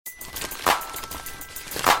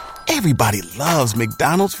Everybody loves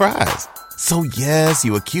McDonald's fries. So yes,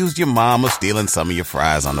 you accused your mom of stealing some of your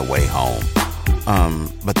fries on the way home.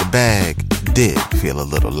 But the bag did feel a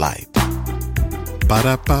little light.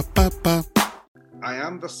 Ba-da-ba-ba-ba. I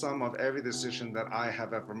am the sum of every decision that I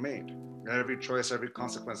have ever made. Every choice, every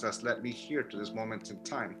consequence has led me here to this moment in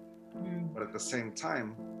time. But at the same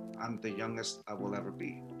time, I'm the youngest I will ever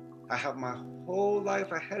be. I have my whole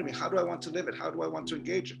life ahead of me. How do I want to live it? How do I want to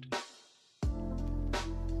engage it?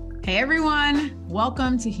 Hey everyone,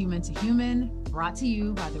 welcome to Human to Human, brought to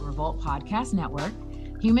you by the Revolt Podcast Network.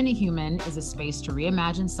 Human to Human is a space to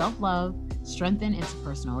reimagine self-love, strengthen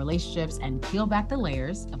interpersonal relationships, and peel back the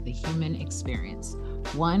layers of the human experience,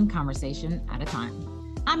 one conversation at a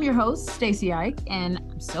time. I'm your host, Stacey Ike, and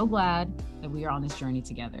I'm so glad that we are on this journey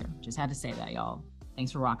together. Just had to say that, y'all.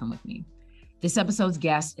 Thanks for rocking with me. This episode's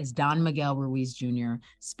guest is Don Miguel Ruiz Jr.,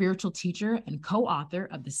 spiritual teacher and co-author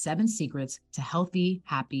of The 7 Secrets to Healthy,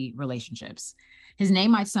 Happy Relationships. His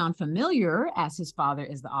name might sound familiar as his father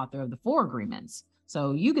is the author of the 4 Agreements.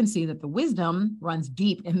 So you can see that the wisdom runs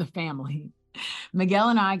deep in the family. Miguel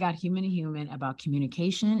and I got human to human about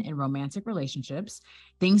communication in romantic relationships,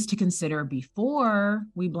 things to consider before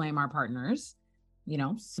we blame our partners,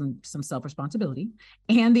 some self-responsibility,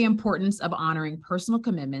 and the importance of honoring personal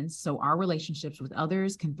commitments so our relationships with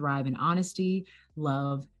others can thrive in honesty,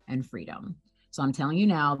 love, and freedom. So I'm telling you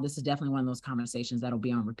now, this is definitely one of those conversations that'll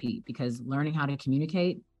be on repeat because learning how to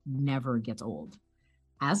communicate never gets old.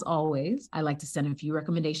 As always, I like to send a few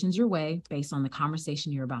recommendations your way based on the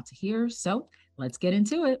conversation you're about to hear. So let's get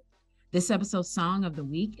into it. This episode's song of the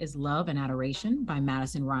week is Love and Adoration by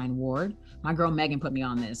Madison Ryan Ward. My girl Megan put me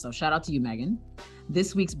on this, so shout out to you, Megan.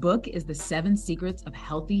 This week's book is The 7 Secrets of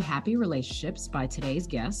Healthy, Happy Relationships by today's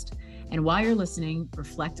guest. And while you're listening,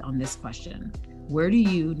 reflect on this question. Where do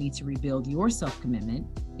you need to rebuild your self-commitment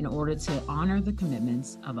in order to honor the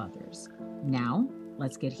commitments of others? Now,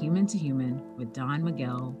 let's get human to human with Don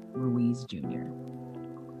Miguel Ruiz Jr.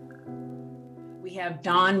 We have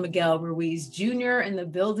Don Miguel Ruiz Jr. in the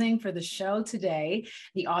building for the show today,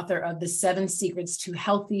 the author of The 7 Secrets to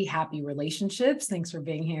Healthy, Happy Relationships. Thanks for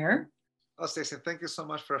being here. Oh, Stacey, thank you so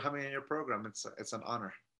much for having me in your program. It's an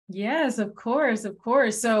honor. Yes, of course, of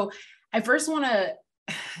course. So I first want to,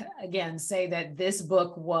 again, say that this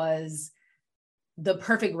book was the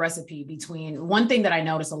perfect recipe between one thing that I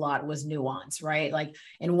noticed a lot was nuance, right? Like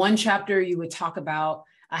in one chapter, you would talk about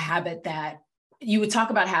a habit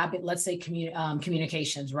let's say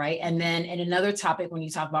communications, right? And then in another topic, when you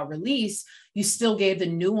talk about release, you still gave the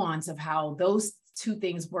nuance of how those two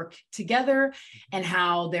things work together and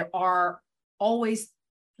how there are always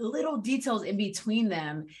little details in between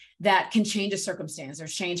them that can change a circumstance or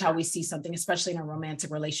change how we see something, especially in a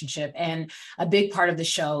romantic relationship. And a big part of the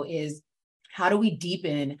show is how do we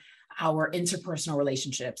deepen our interpersonal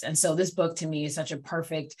relationships? And so this book to me is such a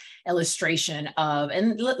perfect illustration of,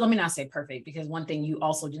 and let me not say perfect, because one thing you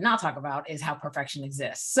also did not talk about is how perfection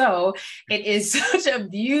exists. So it is such a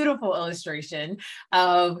beautiful illustration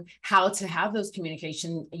of how to have those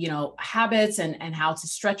communication, habits and how to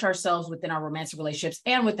stretch ourselves within our romantic relationships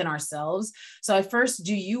and within ourselves. So at first,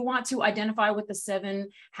 do you want to identify what the 7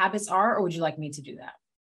 habits are, or would you like me to do that?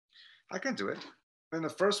 I can do it. And the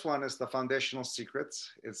first one is the foundational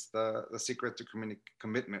secrets. It's the secret to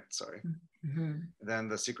commitment, Mm-hmm. Then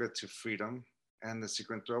the secret to freedom and the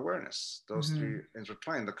secret to awareness. Those 3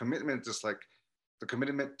 intertwine. The commitment is like the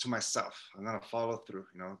commitment to myself. I'm going to follow through.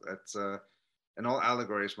 It's in all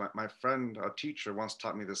allegories. My friend, a teacher, once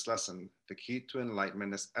taught me this lesson. The key to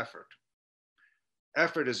enlightenment is effort.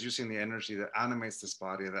 Effort is using the energy that animates this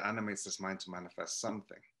body, that animates this mind to manifest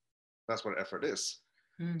something. That's what effort is.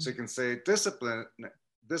 So you can say discipline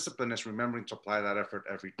is remembering to apply that effort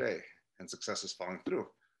every day, and success is following through.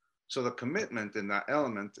 So the commitment in that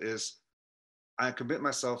element is I commit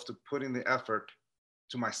myself to putting the effort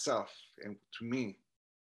to myself and to me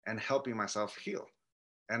and helping myself heal.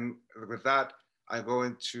 And with that, I go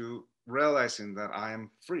into realizing that I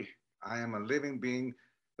am free. I am a living being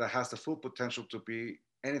that has the full potential to be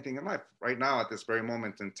anything in life. Right now, at this very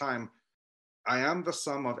moment in time, I am the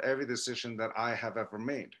sum of every decision that I have ever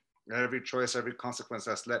made. Every choice, every consequence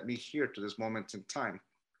has led me here to this moment in time.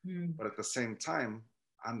 But at the same time,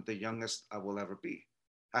 I'm the youngest I will ever be.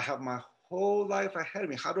 I have my whole life ahead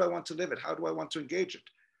of me. How do I want to live it? How do I want to engage it?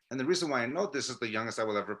 And the reason why I know this is the youngest I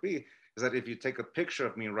will ever be is that if you take a picture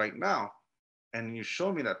of me right now and you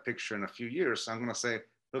show me that picture in a few years, I'm going to say,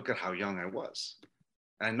 look at how young I was.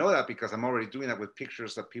 And I know that because I'm already doing that with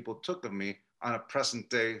pictures that people took of me on a present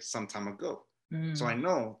day some time ago. So I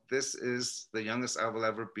know this is the youngest I will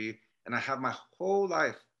ever be, and I have my whole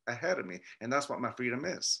life ahead of me. And that's what my freedom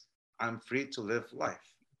is. I'm free to live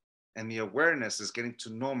life. And the awareness is getting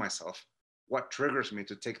to know myself. What triggers me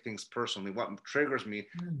to take things personally? What triggers me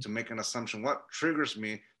to make an assumption? What triggers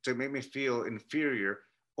me to make me feel inferior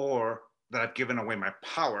or that I've given away my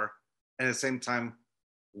power? And at the same time,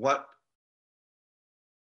 what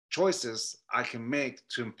choices I can make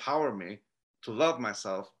to empower me to love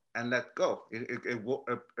myself and let go. It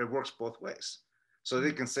works both ways. So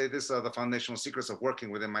they can say these are the foundational secrets of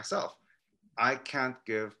working within myself. I can't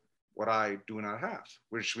give what I do not have,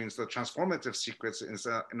 which means the transformative secrets is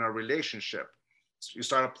in a relationship. So you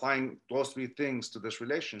start applying those three things to this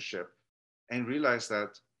relationship and realize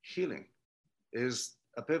that healing is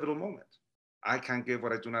a pivotal moment. I can't give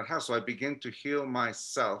what I do not have. So I begin to heal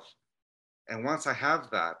myself. And once I have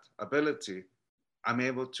that ability, I'm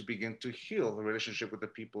able to begin to heal the relationship with the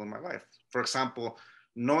people in my life. For example,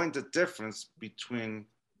 knowing the difference between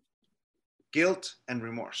guilt and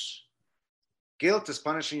remorse. Guilt is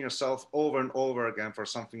punishing yourself over and over again for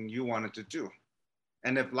something you wanted to do.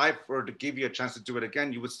 And if life were to give you a chance to do it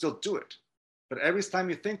again, you would still do it. But every time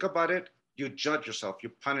you think about it, you judge yourself, you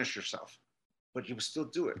punish yourself, but you would still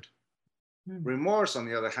do it. Remorse, on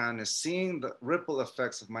the other hand, is seeing the ripple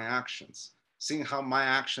effects of my actions, seeing how my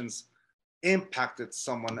actions impacted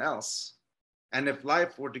someone else. And if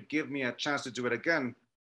life were to give me a chance to do it again,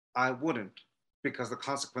 I wouldn't, because the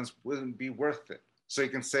consequence wouldn't be worth it. So you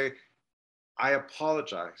can say, I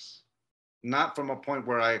apologize, not from a point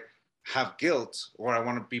where I have guilt or I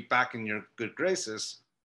want to be back in your good graces,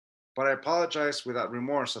 but I apologize without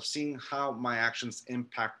remorse of seeing how my actions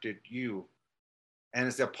impacted you. And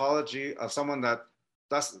it's the apology of someone that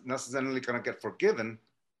doesn't necessarily going to get forgiven,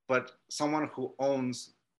 but someone who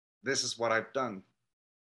owns, this is what I've done.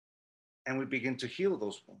 And we begin to heal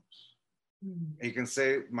those wounds. You can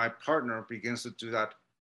say my partner begins to do that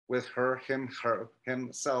with her,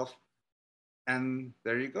 himself. And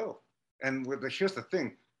there you go. And here's the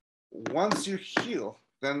thing. Once you heal,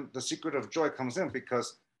 then the secret of joy comes in,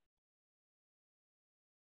 because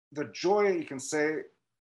the joy, you can say,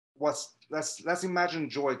 let's imagine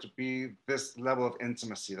joy to be this level of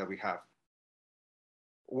intimacy that we have.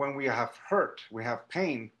 When we have hurt, we have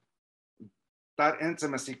pain, that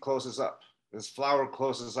intimacy closes up. This flower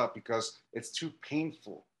closes up because it's too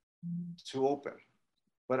painful to open.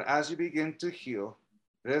 But as you begin to heal,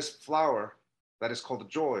 this flower that is called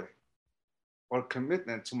joy or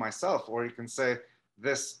commitment to myself, or you can say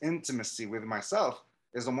this intimacy with myself,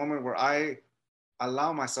 is a moment where I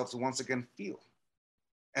allow myself to once again feel.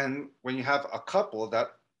 And when you have a couple that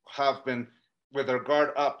have been with their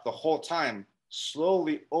guard up the whole time,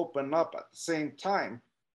 slowly open up at the same time,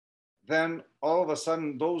 then all of a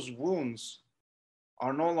sudden those wounds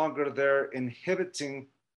are no longer there inhibiting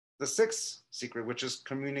the sixth secret, which is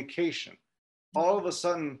communication. All of a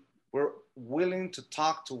sudden, we're willing to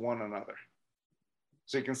talk to one another.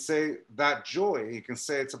 So you can say that joy, you can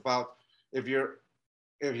say it's about, if you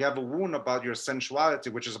have a wound about your sensuality,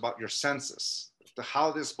 which is about your senses,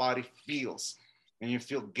 how this body feels, and you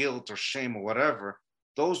feel guilt or shame or whatever,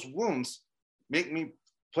 those wounds make me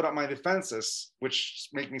put up my defenses, which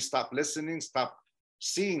make me stop listening, stop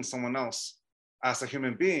seeing someone else as a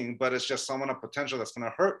human being, but it's just someone of potential that's going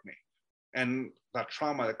to hurt me, and that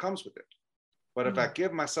trauma that comes with it. But if I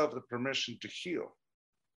give myself the permission to heal,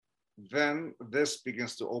 then this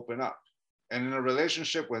begins to open up. And in a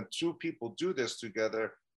relationship, when two people do this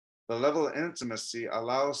together, the level of intimacy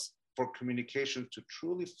allows for communication to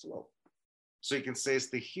truly flow. So you can say it's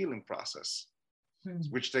the healing process,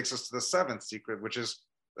 which takes us to the seventh secret, which is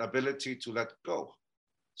the ability to let go,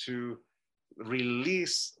 to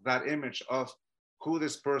release that image of who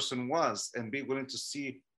this person was and be willing to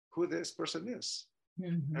see who this person is.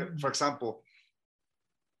 For example,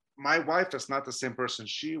 my wife is not the same person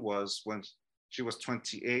she was when she was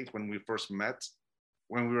 28 when we first met,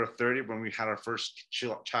 when we were 30 when we had our first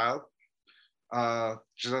child.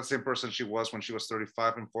 She's not the same person she was when she was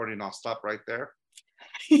 35 and 40, and I'll stop right there.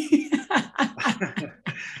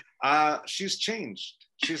 She's changed.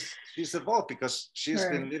 She's evolved because she's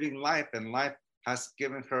been living life, and life has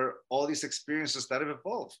given her all these experiences that have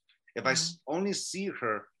evolved. If I only see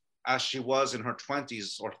her as she was in her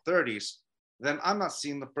 20s or 30s, then I'm not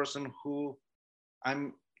seeing the person who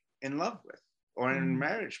I'm in love with or in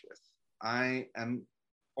marriage with. I am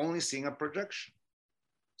only seeing a projection.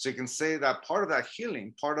 So you can say that part of that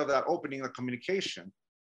healing, part of that opening the communication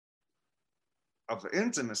of the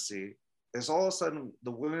intimacy is all of a sudden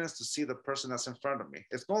the willingness to see the person that's in front of me.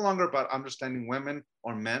 It's no longer about understanding women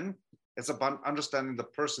or men. It's about understanding the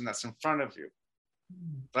person that's in front of you.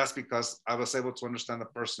 That's because I was able to understand the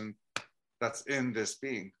person that's in this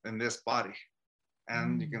being, in this body.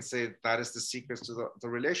 And you can say that is the secret to the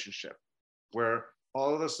relationship, where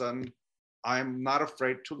all of a sudden, I'm not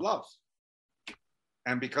afraid to love.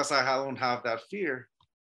 And because I don't have that fear,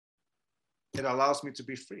 it allows me to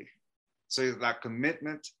be free. So that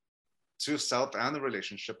commitment to self and the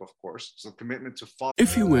relationship, of course. So commitment to follow.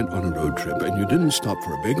 If you went on a road trip and you didn't stop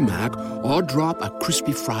for a Big Mac or drop a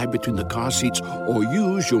crispy fry between the car seats or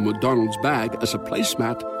use your McDonald's bag as a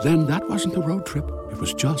placemat, then that wasn't a road trip. It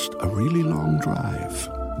was just a really long drive.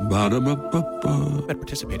 Ba-da-ba-ba-ba. At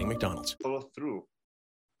participating McDonald's. Follow through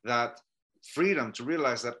that freedom to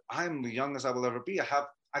realize that I'm the youngest I will ever be.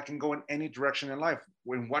 I can go in any direction in life.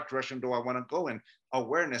 In what direction do I want to go in?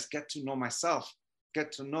 Awareness, get to know myself,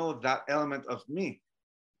 get to know that element of me,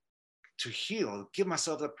 to heal, give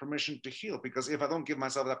myself that permission to heal. Because if I don't give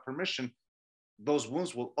myself that permission, those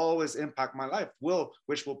wounds will always impact my life,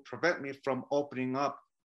 which will prevent me from opening up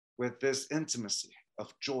with this intimacy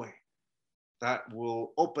of joy that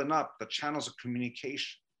will open up the channels of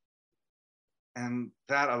communication. And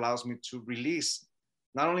that allows me to release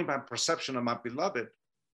not only my perception of my beloved,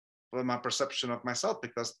 but my perception of myself,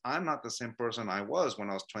 because I'm not the same person I was when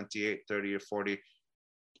I was 28, 30, or 40,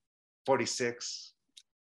 46.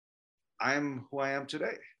 I'm who I am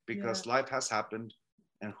today because life has happened.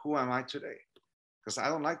 And who am I today? Because I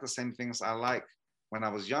don't like the same things I like when I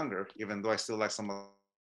was younger, even though I still like some of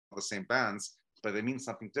the same bands, but they mean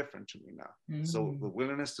something different to me now. Mm-hmm. So the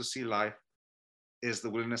willingness to see life is the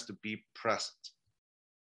willingness to be present.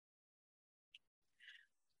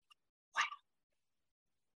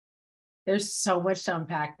 There's so much to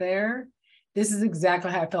unpack there. This is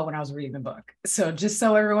exactly how I felt when I was reading the book. So just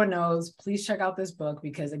so everyone knows, please check out this book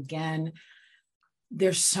because, again,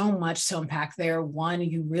 there's so much to unpack there. One,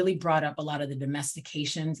 you really brought up a lot of the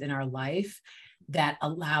domestications in our life that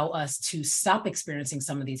allow us to stop experiencing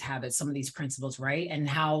some of these habits, some of these principles, right? And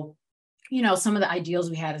how, you know, some of the ideals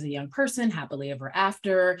we had as a young person, happily ever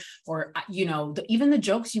after, or, you know, even the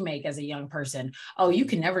jokes you make as a young person, oh, you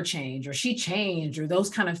can never change, or she changed, or those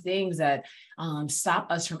kind of things that stop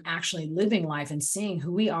us from actually living life and seeing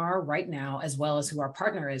who we are right now, as well as who our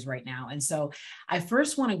partner is right now. And so I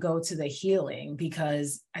first want to go to the healing,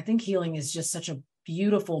 because I think healing is just such a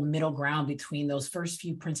beautiful middle ground between those first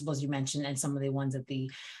few principles you mentioned and some of the ones at the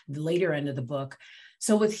later end of the book.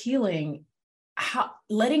 So with healing,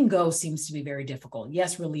 letting go seems to be very difficult.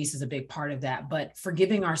 Yes, release is a big part of that, but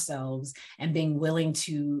forgiving ourselves and being willing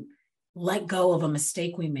to let go of a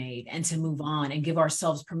mistake we made and to move on and give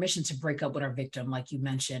ourselves permission to break up with our victim, like you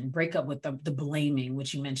mentioned, break up with the blaming,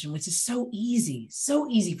 which you mentioned, which is so easy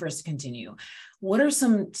for us to continue. What are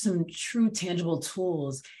some true tangible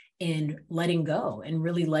tools in letting go and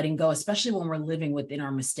really letting go, especially when we're living within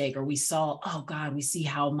our mistake, or we saw, oh God, we see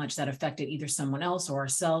how much that affected either someone else or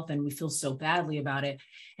ourselves, and we feel so badly about it.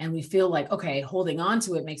 And we feel like, okay, holding on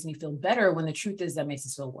to it makes me feel better, when the truth is that makes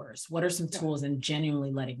us feel worse. What are some tools in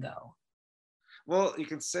genuinely letting go? Well, you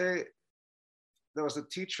can say there was a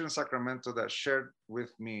teacher in Sacramento that shared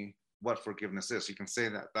with me what forgiveness is. You can say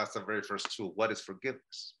that that's the very first tool. What is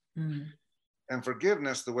forgiveness? Mm. And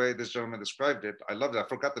forgiveness, the way this gentleman described it, I loved it. I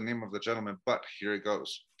forgot the name of the gentleman, but here it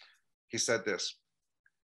goes. He said this: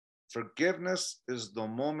 forgiveness is the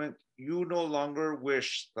moment you no longer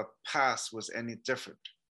wish the past was any different.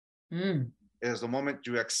 Mm. It is the moment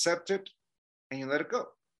you accept it and you let it go.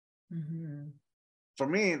 Mm-hmm. For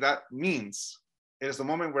me, that means it is the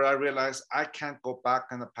moment where I realize I can't go back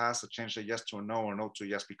in the past to change a yes to a no or no to a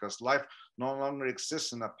yes, because life no longer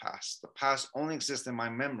exists in the past. The past only exists in my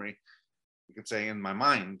memory. You could say in my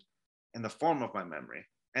mind, in the form of my memory.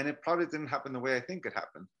 And it probably didn't happen the way I think it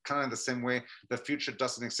happened. Kind of the same way the future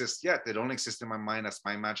doesn't exist yet. It only exists in my mind as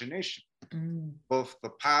my imagination. Mm. Both the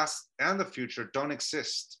past and the future don't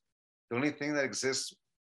exist. The only thing that exists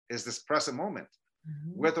is this present moment.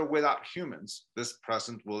 Mm-hmm. With or without humans, this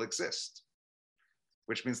present will exist,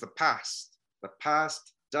 which means the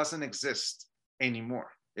past doesn't exist anymore.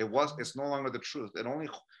 It's no longer the truth. It only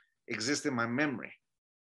exists in my memory.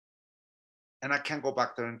 And I can't go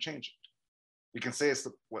back there and change it. You can say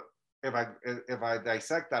if I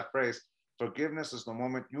dissect that phrase, forgiveness is the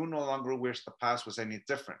moment you no longer wish the past was any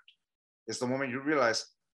different. It's the moment you realize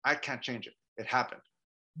I can't change it. It happened.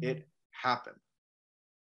 Mm-hmm. It happened.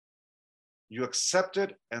 You accept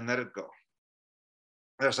it and let it go.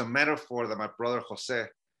 There's a metaphor that my brother Jose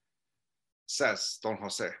says, Don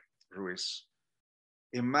Jose Ruiz.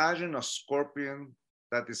 Imagine a scorpion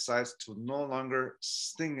that decides to no longer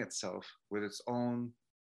sting itself with its own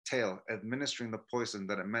tail, administering the poison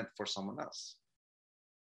that it meant for someone else.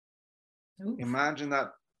 Oof. Imagine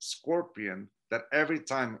that scorpion that every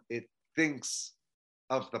time it thinks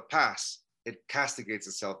of the past, it castigates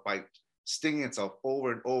itself by stinging itself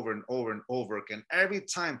over and over and over and over again. Every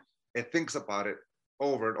time it thinks about it,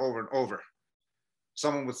 over and over and over.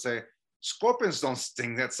 Someone would say, scorpions don't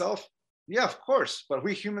sting themselves. Yeah, of course, but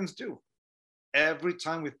we humans do. Every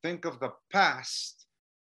time we think of the past,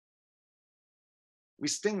 we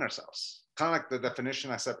sting ourselves. Kind of like the definition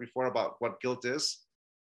I said before about what guilt is.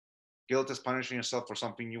 Guilt is punishing yourself for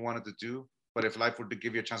something you wanted to do. But if life were to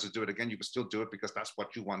give you a chance to do it again, you could still do it because that's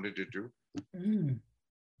what you wanted to do. Mm.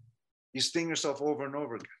 You sting yourself over and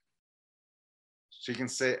over again. So you can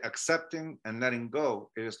say accepting and letting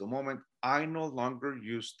go is the moment I no longer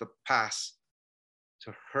use the past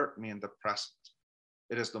to hurt me in the present.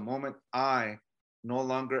 It is the moment I no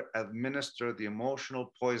longer administer the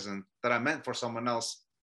emotional poison that I meant for someone else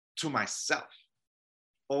to myself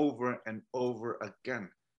over and over again.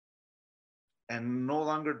 And no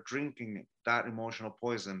longer drinking that emotional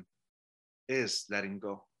poison is letting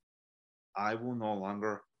go. I will no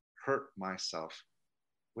longer hurt myself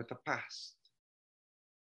with the past.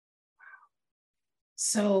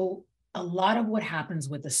 So a lot of what happens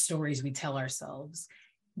with the stories we tell ourselves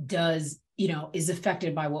is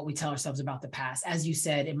affected by what we tell ourselves about the past. As you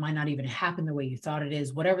said, it might not even happen the way you thought it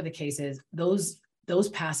is. Whatever the case is, those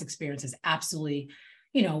past experiences absolutely,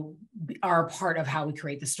 are a part of how we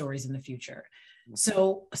create the stories in the future.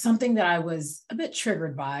 So something that I was a bit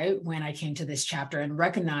triggered by when I came to this chapter and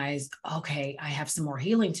recognized, okay, I have some more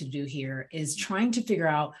healing to do here, is trying to figure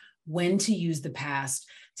out when to use the past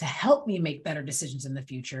to help me make better decisions in the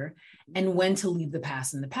future and when to leave the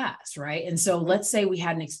past in the past, right? And so let's say we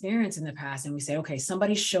had an experience in the past and we say, okay,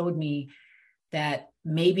 somebody showed me that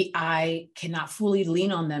maybe I cannot fully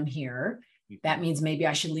lean on them here. That means maybe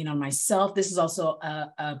I should lean on myself. This is also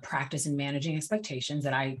a practice in managing expectations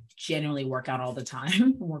that I generally work on all the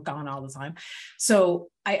time. So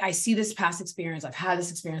I see this past experience. I've had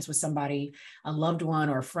this experience with somebody, a loved one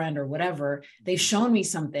or a friend or whatever. They've shown me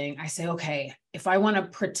something. I say, okay, if I want to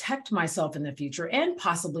protect myself in the future and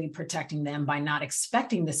possibly protecting them by not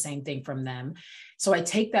expecting the same thing from them. So I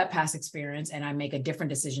take that past experience and I make a different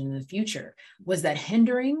decision in the future. Was that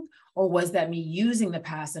hindering? Or was that me using the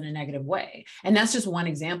past in a negative way? And that's just one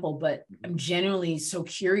example, but I'm genuinely so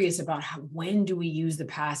curious about when do we use the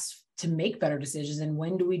past to make better decisions and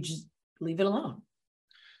when do we just leave it alone?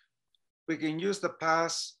 We can use the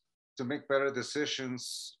past to make better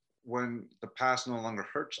decisions when the past no longer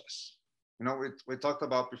hurts us. We talked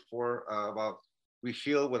about before about we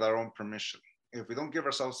heal with our own permission. If we don't give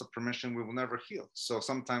ourselves the permission, we will never heal. So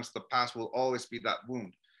sometimes the past will always be that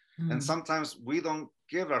wound. And sometimes we don't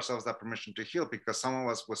give ourselves that permission to heal because some of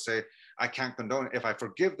us will say, I can't condone it. If I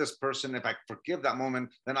forgive this person, if I forgive that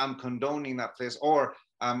moment, then I'm condoning that place, or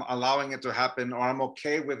I'm allowing it to happen, or I'm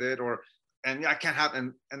okay with it, and I can't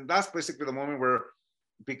happen. And that's basically the moment where,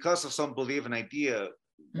 because of some belief and idea,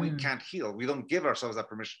 we can't heal. We don't give ourselves that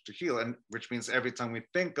permission to heal. And which means every time we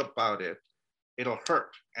think about it, it'll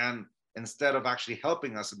hurt. And instead of actually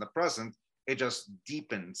helping us in the present, it just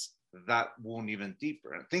deepens that wound even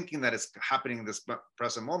deeper, and thinking that it's happening in this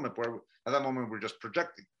present moment, where at that moment we're just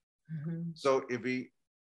projecting. So if we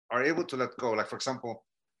are able to let go, like for example,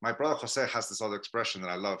 my brother Jose has this other expression that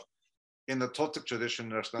I love. In the Toltec tradition,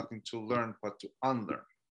 there's nothing to learn but to unlearn.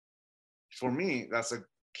 For me, that's a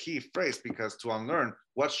key phrase, because to unlearn,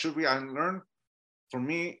 what should we unlearn? For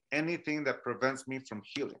me, anything that prevents me from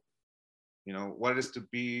healing. What is to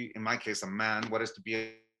be, in my case, a man, what is to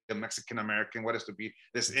be a Mexican American, what is to be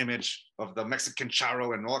this image of the Mexican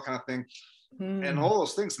charro and all that kind of thing. And all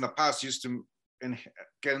those things in the past used to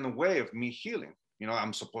get in the way of me healing.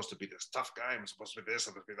 I'm supposed to be this tough guy, I'm supposed to be this,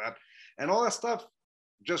 I'm supposed to be that. And all that stuff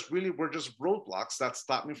were just roadblocks that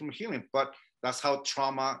stopped me from healing. But that's how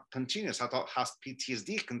trauma continues, how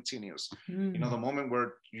PTSD continues. The moment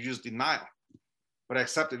where you use denial. But I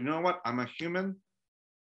accepted, you know what? I'm a human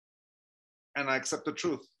and I accept the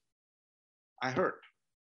truth. I hurt.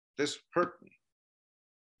 This hurt me.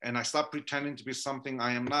 And I stopped pretending to be something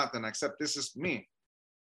I am not, and I accept this is me.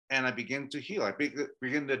 And I begin to heal. I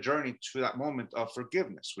begin the journey to that moment of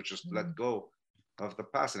forgiveness, which is let go of the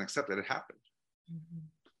past and accept that it happened.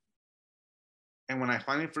 And when I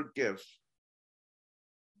finally forgive,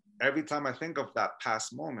 every time I think of that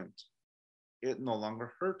past moment, it no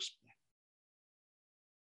longer hurts me.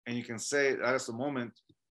 And you can say that is the moment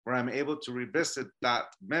where I'm able to revisit that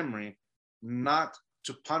memory, not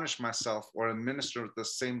to punish myself or administer the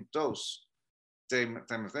same dose, same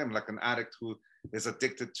of them, like an addict who is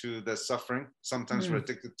addicted to the suffering. Sometimes we're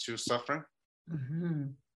addicted to suffering.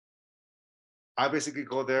 I basically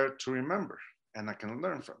go there to remember, and I can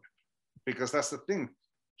learn from it. Because that's the thing.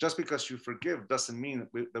 Just because you forgive doesn't mean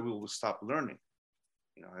that we will stop learning.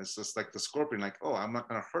 It's just like the scorpion, like, oh, I'm not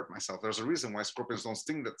going to hurt myself. There's a reason why scorpions don't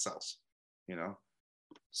sting themselves.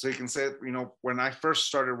 So you can say, when I first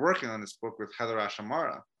started working on this book with Heather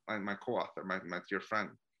Ashamara, my co-author, my dear friend,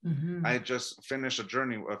 I just finished a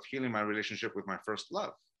journey of healing my relationship with my first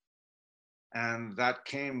love. And that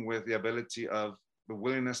came with the ability of the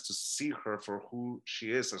willingness to see her for who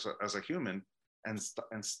she is as a human, and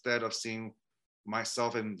instead of seeing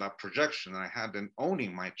myself in that projection I had, and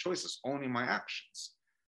owning my choices, owning my actions.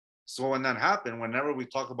 So when that happened, whenever we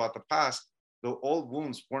talk about the past, the old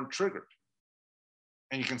wounds weren't triggered.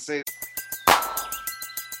 And you can say,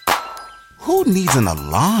 who needs an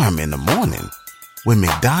alarm in the morning when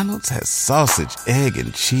McDonald's has sausage, egg,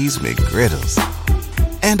 and cheese McGriddles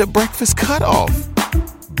and a breakfast cutoff?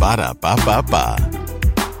 Ba-da-ba-ba-ba.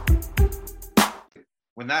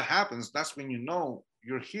 When that happens, that's when you know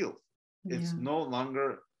you're healed. Yeah. It's no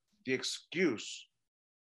longer the excuse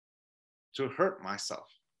to hurt myself.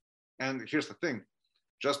 And here's the thing,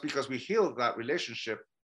 just because we healed that relationship,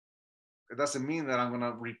 it doesn't mean that I'm going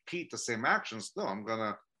to repeat the same actions. No, I'm going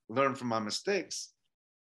to learn from my mistakes.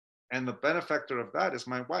 And the benefactor of that is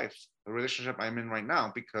my wife, the relationship I'm in right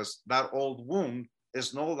now, because that old wound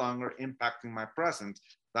is no longer impacting my present.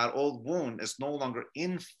 That old wound is no longer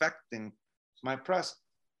infecting my present.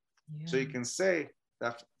 Yeah. So you can say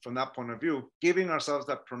that from that point of view, giving ourselves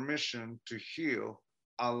that permission to heal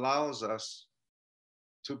allows us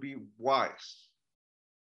to be wise.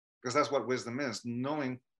 Because that's what wisdom is,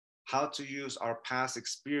 knowing how to use our past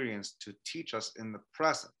experience to teach us in the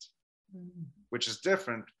present, which is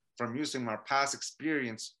different from using our past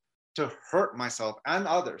experience to hurt myself and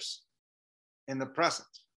others in the present.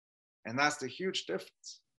 And that's the huge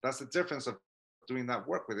difference. That's the difference of doing that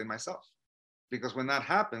work within myself. Because when that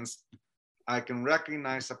happens, I can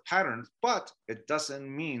recognize a pattern, but it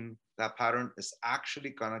doesn't mean that pattern is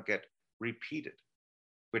actually gonna get repeated,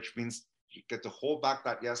 which means you get to hold back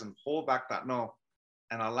that yes and hold back that no,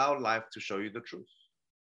 and allow life to show you the truth.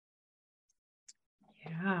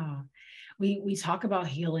 Yeah. We talk about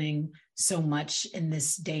healing so much in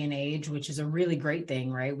this day and age, which is a really great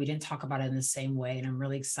thing, right? We didn't talk about it in the same way, and I'm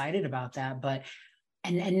really excited about that. But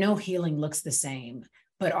and no healing looks the same.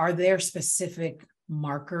 But are there specific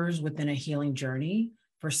markers within a healing journey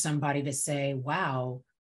for somebody to say, wow,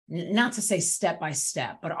 not to say step by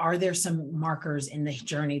step, but are there some markers in the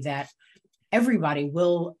journey that everybody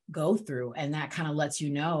will go through, and that kind of lets you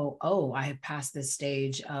know, oh, I have passed this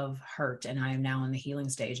stage of hurt and I am now in the healing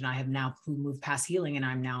stage, and I have now moved past healing and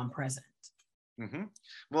I'm now in present? Mm-hmm.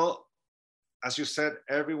 Well, as you said,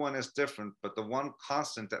 everyone is different, but the one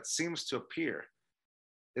constant that seems to appear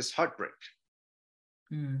is heartbreak.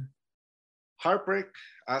 Heartbreak,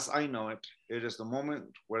 as I know it, it is the moment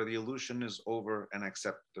where the illusion is over and I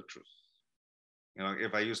accept the truth.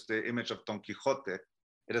 If I use the image of Don Quixote,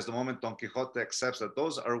 it is the moment Don Quixote accepts that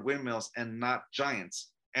those are windmills and not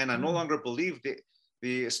giants. And I no longer believe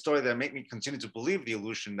the story that made me continue to believe the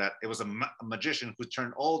illusion that it was a magician who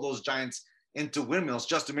turned all those giants into windmills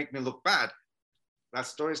just to make me look bad. That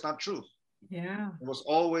story is not true. Yeah. It was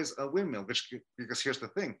always a windmill, because here's the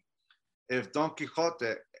thing. If Don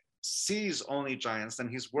Quixote sees only giants, then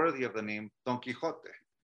he's worthy of the name Don Quixote.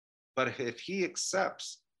 But if he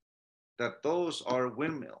accepts that those are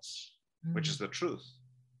windmills, which is the truth,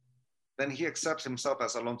 then he accepts himself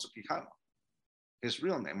as Alonso Quijano, his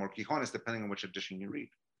real name, or Quijones, depending on which edition you read.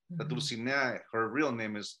 But Dulcinea, her real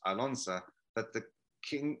name is Alonza, that the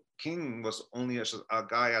king was only a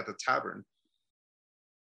guy at the tavern.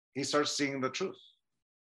 He starts seeing the truth.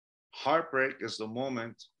 Heartbreak is the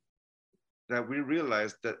moment that we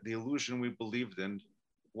realized that the illusion we believed in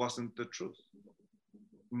wasn't the truth.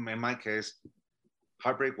 In my case,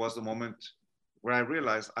 heartbreak was the moment where I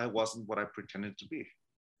realized I wasn't what I pretended to be.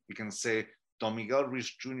 You can say, Don Miguel Ruiz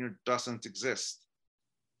Jr. doesn't exist.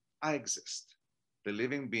 I exist, the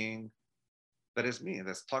living being that is me,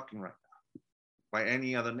 that's talking right now, by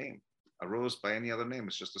any other name. A rose by any other name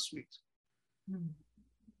is just a sweet.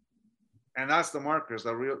 And that's the markers,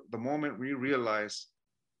 the moment we realize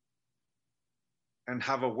and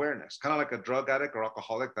have awareness, kind of like a drug addict or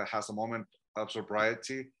alcoholic that has a moment of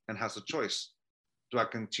sobriety and has a choice. Do I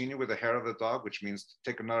continue with the hair of the dog, which means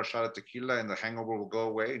take another shot of tequila and the hangover will go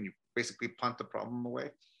away and you basically punt the problem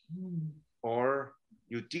away? Or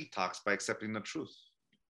you detox by accepting the truth.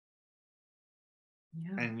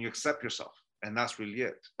 Yeah. And you accept yourself. And that's really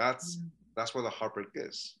it. That's where the heartbreak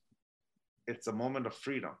is. It's a moment of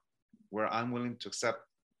freedom where I'm willing to accept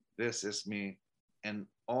this is me, and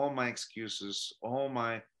all my excuses, all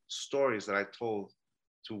my stories that I told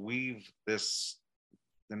to weave this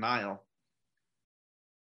denial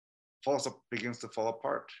begins to fall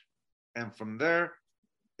apart. And from there,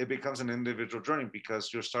 it becomes an individual journey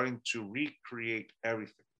because you're starting to recreate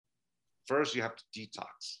everything first you have to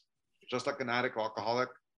detox. Just like an addict or alcoholic,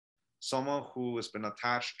 someone who has been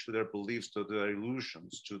attached to their beliefs, to their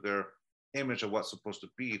illusions, to their image of what's supposed to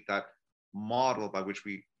be, that model by which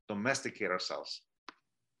we domesticate ourselves.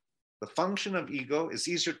 The function of ego is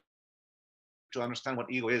easier to understand what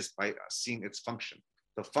ego is by seeing its function.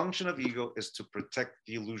 The function of ego is to protect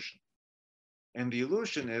the illusion. And the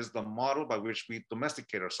illusion is the model by which we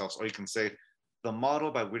domesticate ourselves, or you can say the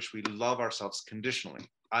model by which we love ourselves conditionally.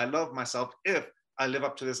 I love myself if I live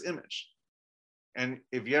up to this image. And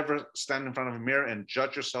if you ever stand in front of a mirror and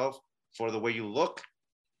judge yourself for the way you look,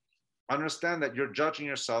 understand that you're judging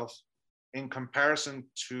yourself in comparison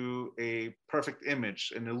to a perfect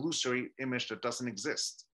image, an illusory image that doesn't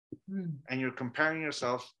exist. And you're comparing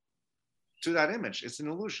yourself to that image. It's an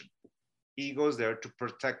illusion. Ego is there to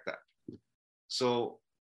protect that. So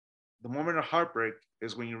the moment of heartbreak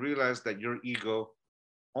is when you realize that your ego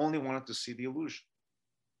only wanted to see the illusion.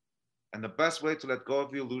 And the best way to let go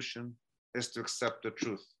of the illusion is to accept the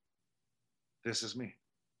truth. This is me.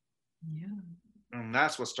 Yeah. And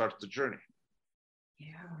that's what starts the journey.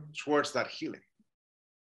 Yeah. Towards that healing.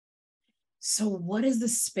 So what is the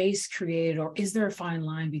space created, or is there a fine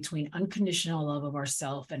line between unconditional love of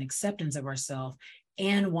ourselves and acceptance of ourselves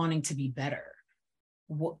and wanting to be better?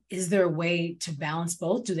 Is there a way to balance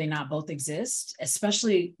both? Do they not both exist?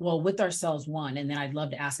 Especially, well, with ourselves, one, and then I'd love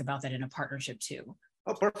to ask about that in a partnership too.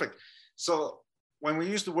 Oh, perfect. So when we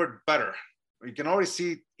use the word better, you can already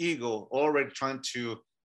see ego already trying to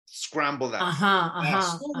scramble that.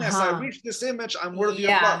 As soon as I reach this image, I'm worthy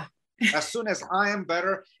of love. As soon as I am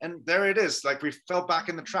better, and there it is, like we fell back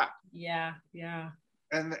in the trap. Yeah.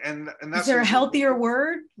 And that's, is there a healthier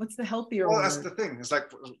word? What's the healthier word? Well, that's the thing. It's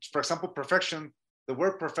like, for example, perfection. The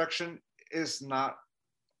word perfection is not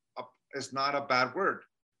a bad word.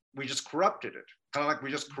 We just corrupted it. Kind of like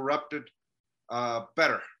we just corrupted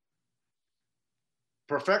better.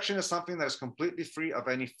 Perfection is something that is completely free of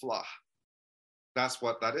any flaw. That's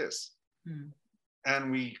what that is.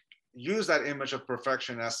 And we use that image of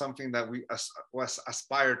perfection as something that we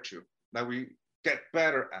aspire to, that we get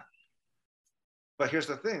better at. But here's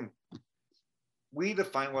the thing. We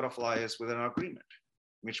define what a flaw is within our agreement,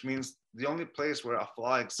 which means the only place where a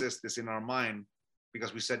flaw exists is in our mind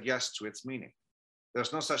because we said yes to its meaning.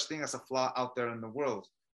 There's no such thing as a flaw out there in the world.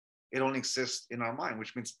 It only exists in our mind,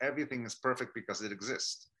 which means everything is perfect because it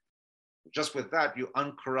exists. Just with that, you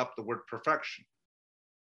uncorrupt the word perfection.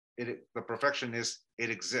 The perfection is, it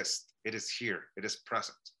exists. It is here. It is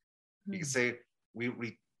present. You can say we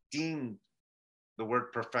redeemed the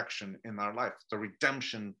word perfection in our life, the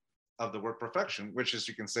redemption of the word perfection, which is,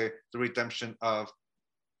 you can say, the redemption of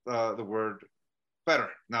the word better.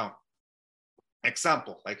 Now,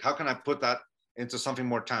 example, like how can I put that into something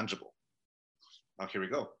more tangible? Now, here we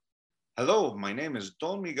go. Hello, my name is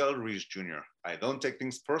Don Miguel Ruiz Jr. I don't take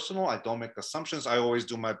things personal. I don't make assumptions. I always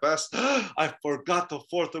do my best. I forgot the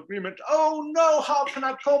fourth agreement. Oh no, how can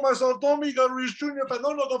I call myself Don Miguel Ruiz Jr. if I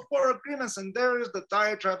don't know the four agreements? And there is the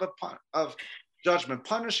diatribe of judgment,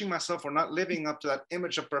 punishing myself for not living up to that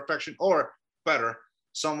image of perfection, or better,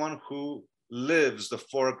 someone who lives the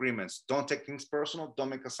four agreements. Don't take things personal. Don't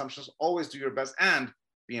make assumptions. Always do your best and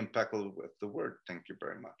be impeccable with the word. Thank you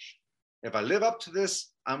very much. If I live up to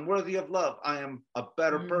this, I'm worthy of love. I am a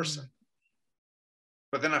better person.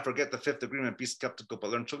 But then I forget the fifth agreement, be skeptical,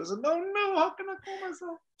 but learn to listen. No, how can I call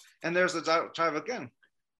myself? And there's the diatribe again.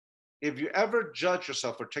 If you ever judge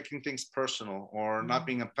yourself for taking things personal or not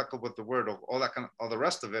being impeccable with the word or all the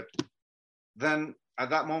rest of it, then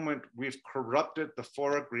at that moment, we've corrupted the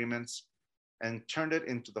four agreements and turned it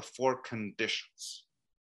into the four conditions.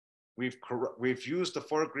 We've used the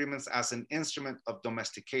four agreements as an instrument of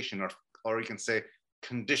domestication, or you can say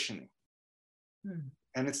conditioning.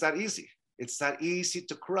 And it's that easy. It's that easy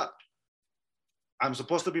to corrupt. I'm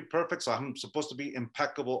supposed to be perfect, so I'm supposed to be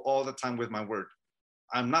impeccable all the time with my word.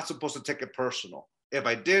 I'm not supposed to take it personal. If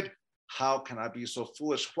I did, how can I be so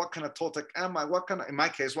foolish? What kind of Toltec am I? In my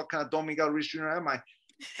case, what kind of Don Miguel Ruiz Jr. am I?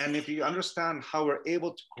 And if you understand how we're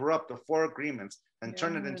able to corrupt the four agreements and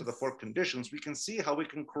turn it into the four conditions, we can see how we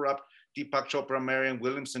can corrupt Deepak Chopra, Marianne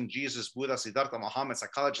Williamson, Jesus, Buddha, Siddhartha, Muhammad,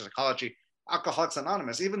 psychology, Alcoholics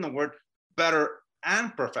Anonymous, even the word better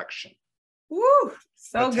and perfection. Woo,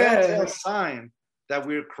 so the good. telltale sign that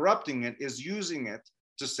we're corrupting it is using it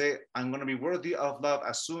to say, I'm going to be worthy of love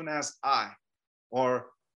as soon as or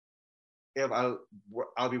if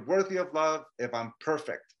I'll be worthy of love if I'm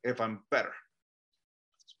perfect, if I'm better.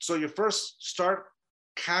 So you first start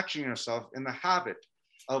catching yourself in the habit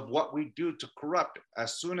of what we do to corrupt it.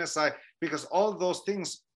 As soon as because all those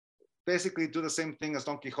things basically do the same thing as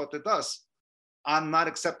Don Quixote does. I'm not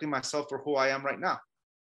accepting myself for who I am right now.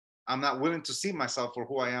 I'm not willing to see myself for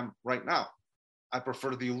who I am right now. I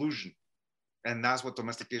prefer the illusion. And that's what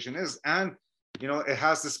domestication is. And, it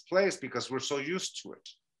has this place because we're so used to it.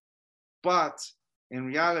 But in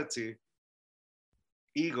reality,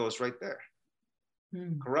 ego is right there,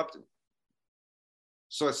 corrupting.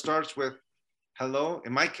 So it starts with, hello,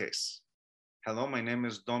 in my case, hello, my name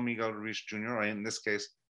is Don Miguel Ruiz Jr., or in this case,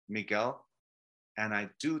 Miguel. And I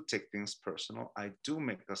do take things personal. I do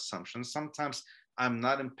make assumptions. Sometimes I'm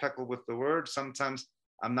not impeccable with the word. Sometimes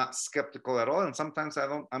I'm not skeptical at all. And sometimes I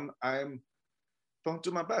don't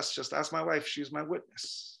do my best. Just ask my wife. She's my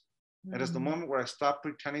witness. It is the moment where I stop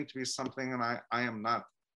pretending to be something and I am not,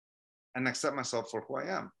 and accept myself for who I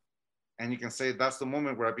am. And you can say that's the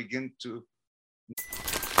moment where I begin to.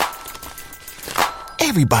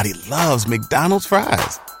 Everybody loves McDonald's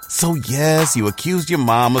fries. So yes, you accused your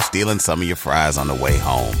mom of stealing some of your fries on the way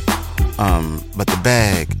home. But the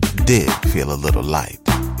bag did feel a little light.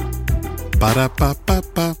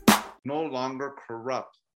 Ba-da-ba-ba-ba. No longer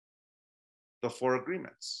corrupt the 4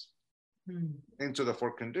 agreements into the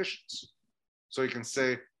 4 conditions. So you can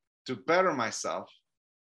say, to better myself,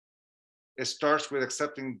 it starts with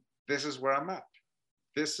accepting this is where I'm at.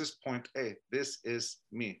 This is point A. This is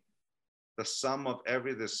me. The sum of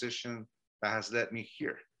every decision that has led me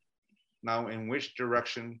here. Now, in which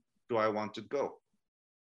direction do I want to go?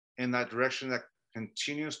 In that direction that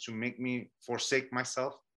continues to make me forsake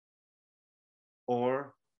myself?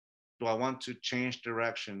 Or do I want to change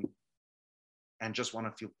direction and just want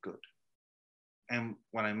to feel good? And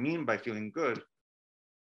what I mean by feeling good,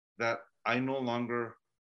 that I no longer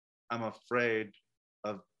am afraid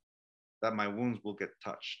of that my wounds will get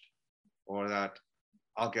touched, or that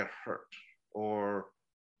I'll get hurt, or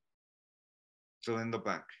fill in the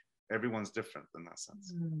blank. Everyone's different in that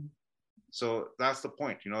sense. So that's the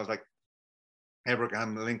point. It's like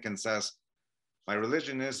Abraham Lincoln says, my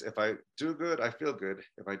religion is if I do good, I feel good.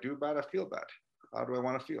 If I do bad, I feel bad. How do I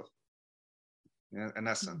want to feel? In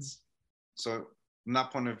essence. So from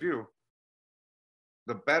that point of view,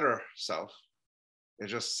 the better self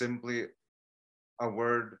is just simply a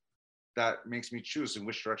word that makes me choose in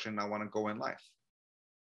which direction I want to go in life.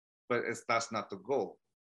 But that's not the goal.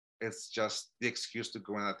 It's just the excuse to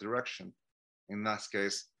go in that direction. In that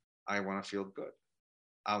case, I want to feel good.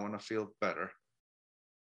 I want to feel better.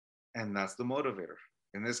 And that's the motivator.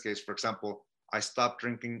 In this case, for example, I stopped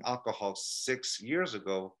drinking alcohol 6 years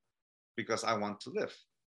ago because I want to live.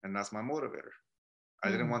 And that's my motivator.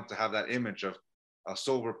 I didn't want to have that image of a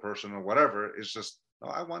sober person or whatever. It's just, no,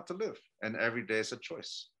 I want to live. And every day is a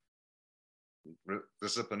choice.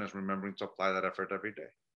 Discipline is remembering to apply that effort every day.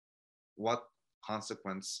 What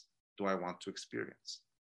consequence do I want to experience?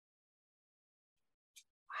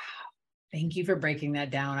 Thank you for breaking that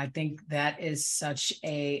down. I think that is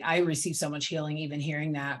I receive so much healing even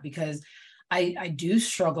hearing that, because I do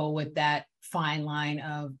struggle with that fine line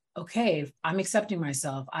of, okay, I'm accepting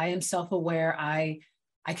myself. I am self-aware. I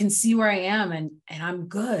can see where I am and I'm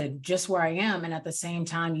good just where I am. And at the same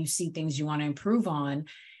time, you see things you want to improve on.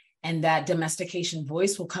 And that domestication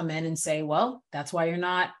voice will come in and say, well, that's why you're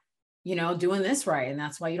not, doing this right. And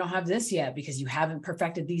that's why you don't have this yet, because you haven't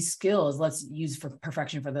perfected these skills. Let's use for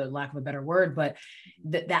perfection for the lack of a better word, but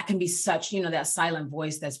that can be such, that silent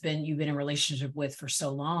voice you've been in a relationship with for so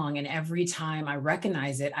long. And every time I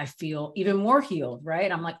recognize it, I feel even more healed,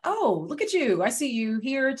 right? I'm like, oh, look at you. I see you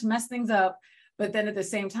here to mess things up. But then at the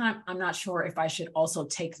same time, I'm not sure if I should also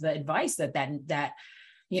take the advice that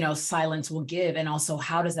silence will give. And also,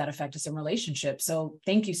 how does that affect us in relationships? So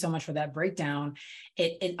thank you so much for that breakdown.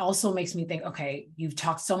 It also makes me think, okay, you've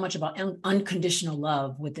talked so much about unconditional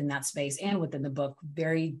love within that space and within the book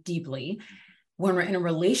very deeply. When we're in a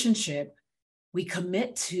relationship, we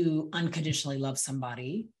commit to unconditionally love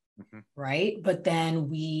somebody, right? But then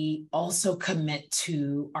we also commit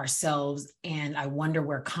to ourselves. And I wonder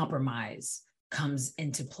where compromise comes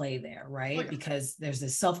into play there, right? Oh, yeah. Because there's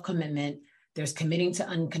this self-commitment. There's committing to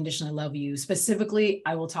unconditionally love you. Specifically,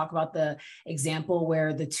 I will talk about the example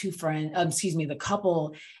where the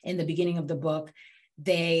couple in the beginning of the book,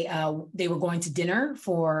 they were going to dinner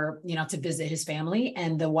to visit his family.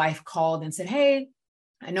 And the wife called and said, hey,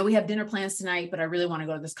 I know we have dinner plans tonight, but I really want to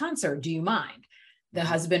go to this concert. Do you mind? The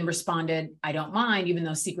husband responded, I don't mind, even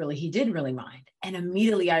though secretly he did really mind. And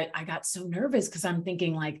immediately I got so nervous because I'm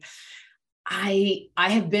thinking like, I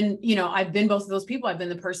have been, I've been both of those people. I've been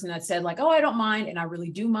the person that said like, oh, I don't mind. And I really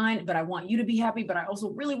do mind, but I want you to be happy, but I also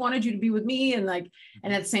really wanted you to be with me. And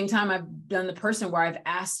and at the same time, I've done the person where I've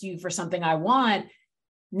asked you for something I want,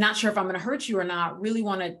 not sure if I'm going to hurt you or not, really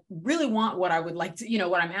want what I would like to,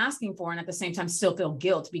 what I'm asking for. And at the same time, still feel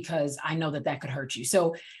guilt because I know that could hurt you.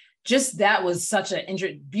 So just that was such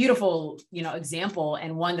a beautiful, example,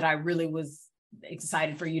 and one that I really was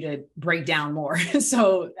excited for you to break down more.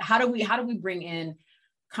 So how do we bring in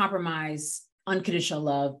compromise, unconditional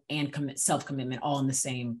love, and self-commitment all in the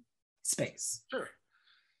same space? Sure.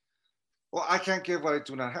 Well, I can't give what I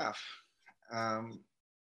do not have.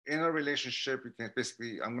 In a relationship, you can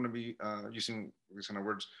basically, I'm going to be using these kind of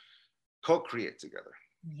words, co-create together.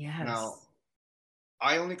 Yes. Now,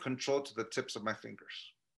 I only control to the tips of my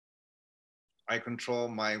fingers. I control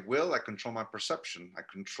my will. I control my perception. I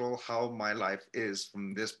control how my life is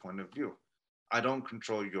from this point of view. I don't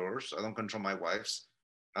control yours. I don't control my wife's.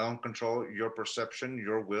 I don't control your perception,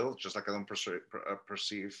 your will, just like I don't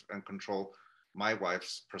perceive and control my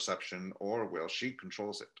wife's perception or will. She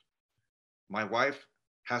controls it. My wife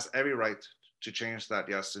has every right to change that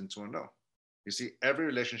yes into a no. You see, every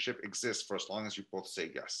relationship exists for as long as you both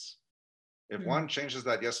say yes. If one changes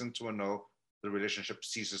that yes into a no, the relationship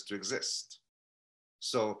ceases to exist.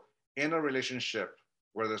 So in a relationship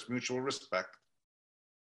where there's mutual respect,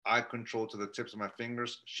 I control to the tips of my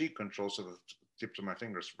fingers, she controls to the tips of my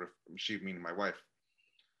fingers, she meaning my wife.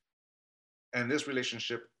 And this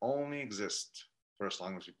relationship only exists for as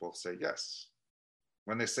long as we both say yes.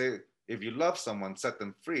 When they say, if you love someone, set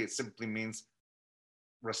them free, it simply means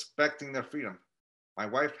respecting their freedom. My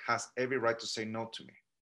wife has every right to say no to me.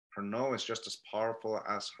 Her no is just as powerful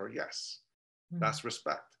as her yes. That's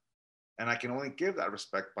respect. And I can only give that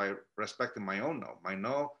respect by respecting my own no. My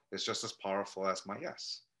no is just as powerful as my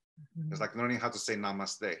yes. It's like learning how to say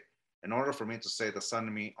namaste. In order for me to say the sun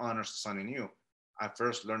in me honors the sun in you, I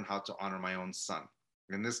first learned how to honor my own son.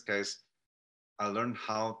 In this case, I learned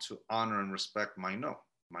how to honor and respect my no.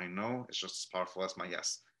 My no is just as powerful as my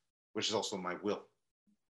yes, which is also my will.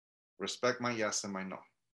 Respect my yes and my no.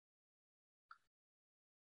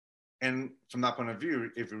 And from that point of view,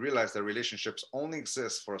 if you realize that relationships only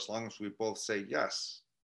exist for as long as we both say yes,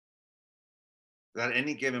 that at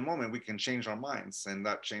any given moment we can change our minds, and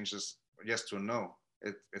that changes yes to a no.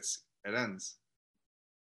 It ends.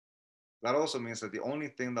 That also means that the only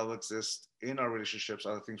thing that will exist in our relationships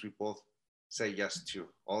are the things we both say yes to,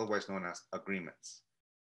 otherwise known as agreements.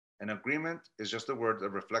 An agreement is just a word that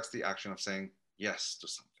reflects the action of saying yes to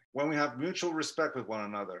something. When we have mutual respect with one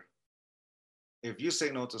another, if you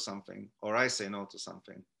say no to something or I say no to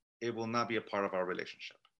something, it will not be a part of our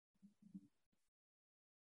relationship.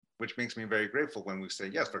 Which makes me very grateful when we say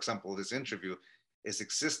yes. For example, this interview is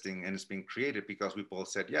existing and it's being created because we both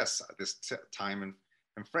said yes at this time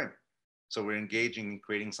and frame. So we're engaging in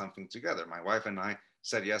creating something together. My wife and I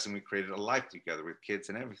said yes, and we created a life together with kids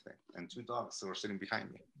and everything, and 2 dogs that were sitting behind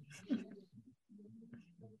me.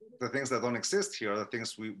 The things that don't exist here are the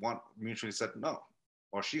things we want mutually said no,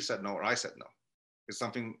 or she said no, or I said no. It's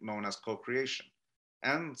something known as co-creation.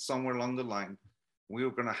 And somewhere along the line, we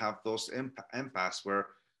were going to have those impasse where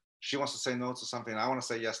she wants to say no to something, and I want to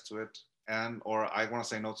say yes to it, or I want to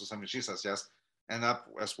say no to something, she says yes, and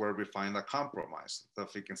that's where we find a compromise. So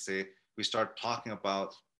if we can say, we start talking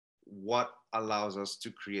about what allows us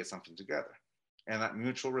to create something together, and that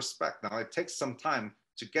mutual respect. Now, it takes some time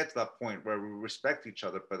to get to that point where we respect each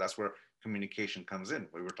other, but that's where communication comes in,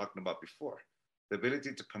 what we were talking about before. The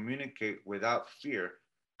ability to communicate without fear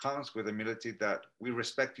comes with the ability that we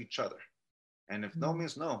respect each other. And if no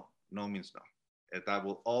means no, no means no. That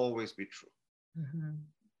will always be true.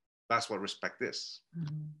 That's what respect is.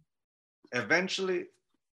 Eventually,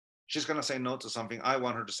 she's going to say no to something I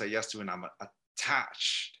want her to say yes to, and I'm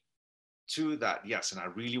attached to that yes, and I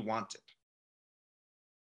really want it.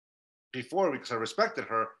 Before, because I respected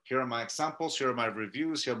her, here are my examples, here are my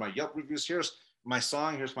reviews, here are my Yelp reviews, here's my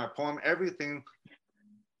song, here's my poem, everything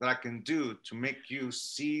that I can do to make you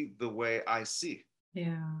see the way I see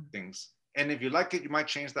things. And if you like it, you might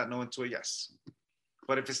change that no into a yes.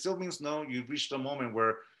 But if it still means no, you've reached a moment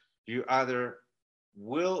where you either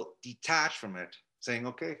will detach from it, saying,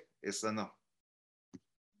 okay, it's a no.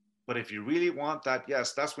 But if you really want that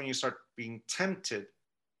yes, that's when you start being tempted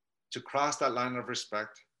to cross that line of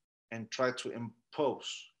respect and try to impose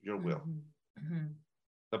your will.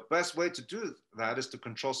 The best way to do that is to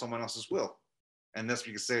control someone else's will. And that's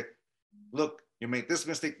where you can say, look, you made this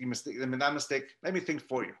mistake, you made that mistake, let me think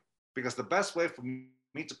for you. Because the best way for me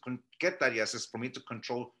to get that yes is for me to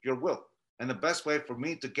control your will. And the best way for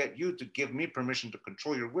me to get you to give me permission to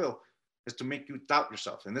control your will is to make you doubt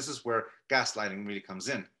yourself. And this is where gaslighting really comes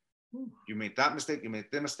in. You made that mistake, you made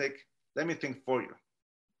this mistake, let me think for you.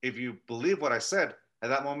 If you believe what I said, at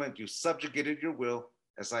that moment, you subjugated your will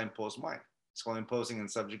as I imposed mine. It's called imposing and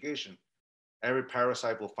subjugation. Every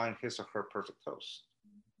parasite will find his or her perfect host.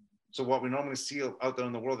 So what we normally see out there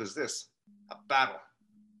in the world is this: a battle,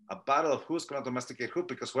 A battle of who's going to domesticate who,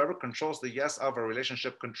 because whoever controls the yes of a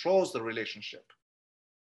relationship controls the relationship.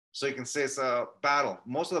 So you can say it's a battle.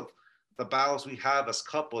 Most of the battles we have as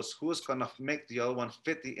couples, who is going to make the other one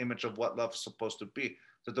fit the image of what love is supposed to be,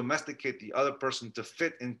 to domesticate the other person to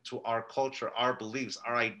fit into our culture, our beliefs,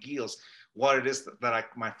 our ideals, what it is that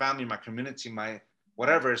my family, my community, my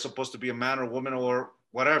whatever is supposed to be, a man or woman or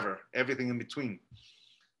whatever, everything in between.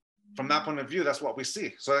 From that point of view, that's what we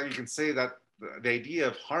see. So you can say that the idea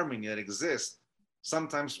of harmony that exists,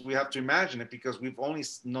 sometimes we have to imagine it because we've only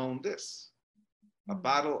known this. A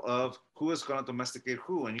battle of who is going to domesticate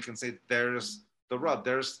who. And you can say there's the rub.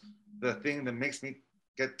 There's the thing that makes me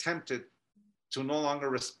get tempted to no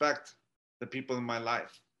longer respect the people in my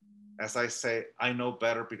life. As I say, I know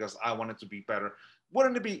better because I want it to be better.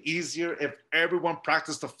 Wouldn't it be easier if everyone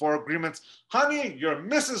practiced the 4 agreements? Honey, you're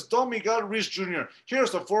Mrs. Don Miguel Ruiz Jr.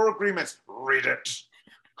 Here's the 4 agreements. Read it.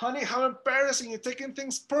 Honey, how embarrassing. You're taking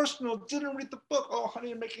things personal. Didn't read the book. Oh, honey,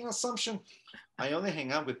 you're making an assumption. I only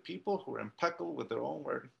hang out with people who are impeccable with their own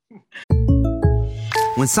word.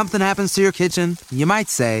 When something happens to your kitchen, you might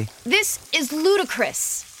say, "This is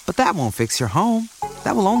ludicrous." but that won't fix your home.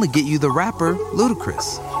 That will only get you the rapper,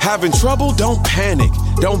 Ludacris. Having trouble? Don't panic.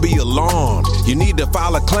 Don't be alarmed. You need to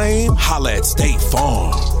file a claim? Holla at State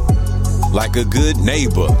Farm. Like a good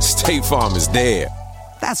neighbor, State Farm is there.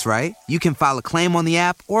 That's right. You can file a claim on the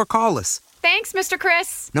app or call us. Thanks, Mr.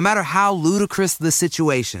 Chris. No matter how ludicrous the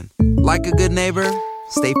situation, like a good neighbor,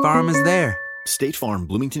 State Farm is there. State Farm,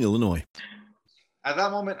 Bloomington, Illinois. At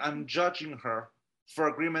that moment, I'm judging her for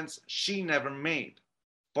agreements she never made,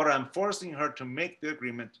 but I'm forcing her to make the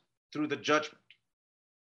agreement through the judgment.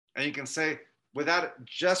 And you can say,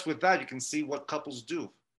 just with that, you can see what couples do.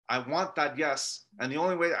 I want that yes, and the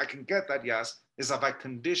only way I can get that yes is if I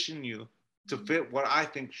condition you to fit what I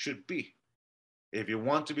think should be. If you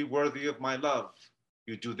want to be worthy of my love,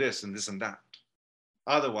 you do this and this and that.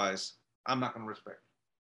 Otherwise, I'm not going to respect.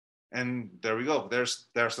 And there we go. There's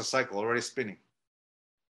the cycle already spinning.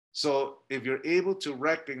 So if you're able to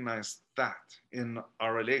recognize that in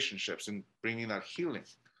our relationships and bringing that healing,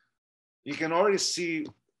 you can already see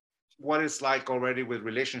what it's like already with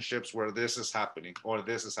relationships where this is happening, or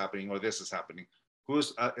this is happening, or this is happening.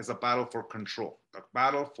 It's a battle for control, a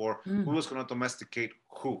battle for who is going to domesticate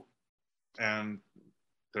who. And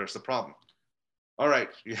there's the problem. All right,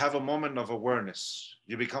 you have a moment of awareness.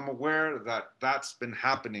 You become aware that that's been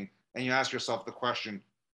happening, and you ask yourself the question,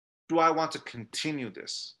 do I want to continue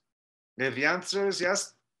this? If the answer is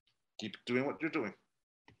yes, keep doing what you're doing.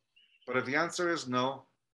 But if the answer is no,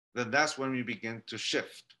 then that's when we begin to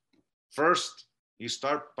shift. First, you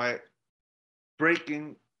start by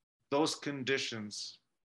breaking those conditions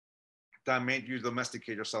that made you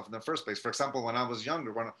domesticate yourself in the first place. For example, when I was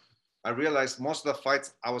younger, when I realized most of the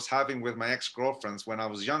fights I was having with my ex-girlfriends when I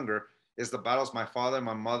was younger is the battles my father,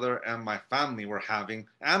 my mother, and my family were having,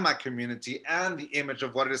 and my community, and the image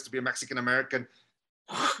of what it is to be a Mexican-American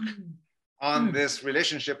on this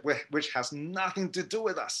relationship, which has nothing to do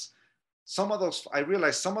with us. I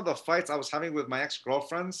realized some of the fights I was having with my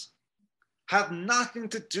ex-girlfriends had nothing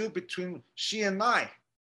to do between she and I.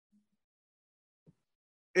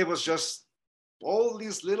 It was just all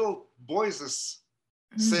these little voices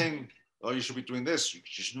saying, oh, you should be doing this.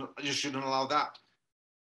 You shouldn't allow that.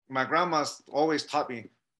 My grandma's always taught me,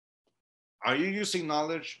 are you using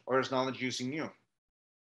knowledge or is knowledge using you?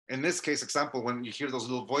 In this case example, when you hear those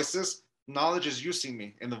little voices, knowledge is using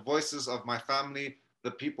me. In the voices of my family,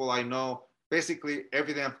 the people I know, basically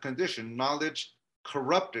everything I've conditioned, knowledge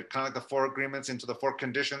corrupted, kind of like the 4 agreements into the 4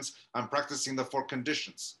 conditions. I'm practicing the 4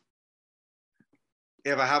 conditions.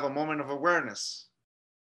 If I have a moment of awareness,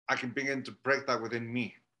 I can begin to break that within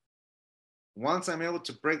me. Once I'm able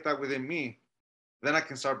to break that within me, then I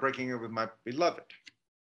can start breaking it with my beloved.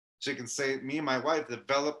 So you can say, me and my wife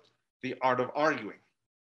developed the art of arguing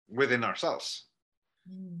within ourselves.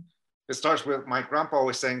 It starts with my grandpa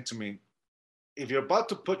always saying to me, if you're about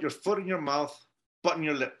to put your foot in your mouth, button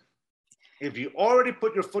your lip. If you already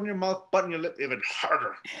put your foot in your mouth, button your lip even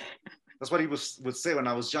harder. That's what he would say when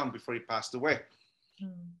I was young before he passed away.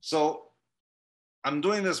 So I'm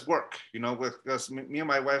doing this work, because me and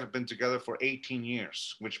my wife have been together for 18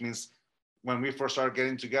 years, which means when we first started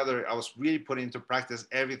getting together, I was really putting into practice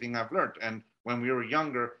everything I've learned. And when we were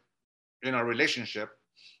younger in our relationship,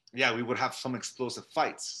 we would have some explosive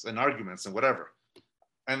fights and arguments and whatever.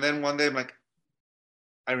 And then one day,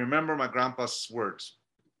 I remember my grandpa's words.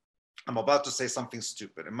 I'm about to say something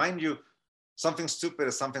stupid. And mind you, something stupid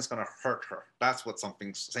is something's going to hurt her. That's what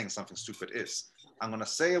saying something stupid is. I'm going to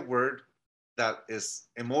say a word that is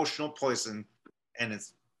emotional poison, and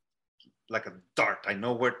it's like a dart. I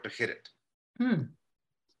know where to hit it.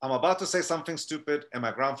 I'm about to say something stupid and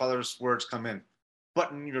my grandfather's words come in.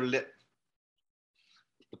 Button your lip.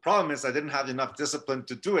 The problem is I didn't have enough discipline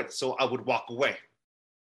to do it, so I would walk away.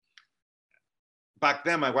 Back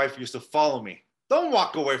then, my wife used to follow me. Don't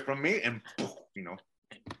walk away from me. And, you know,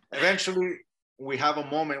 eventually we have a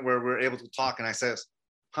moment where we're able to talk. And I says,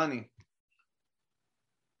 honey,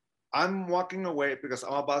 I'm walking away because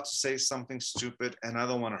I'm about to say something stupid and I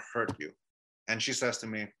don't want to hurt you. And she says to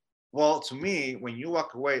me, well, to me, when you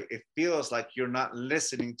walk away, it feels like you're not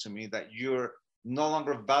listening to me, that you're no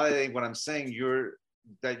longer validating what I'm saying.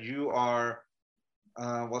 That you are,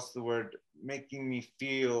 making me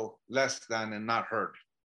feel less than and not heard.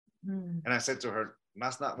 And I said to her,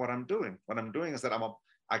 that's not what I'm doing. What I'm doing is that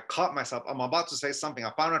I caught myself. I'm about to say something.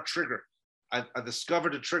 I found a trigger. I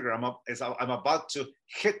discovered a trigger. I'm about to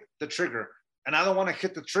hit the trigger and I don't want to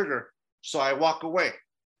hit the trigger. So I walk away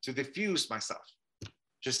to diffuse myself.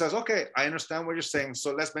 She says, okay, I understand what you're saying.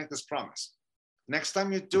 So let's make this promise. Next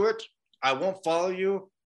time you do it, I won't follow you.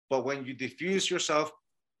 But when you diffuse yourself,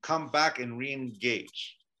 come back and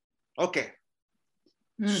re-engage. Okay.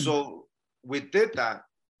 So we did that.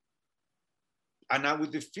 And I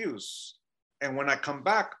would diffuse. And when I come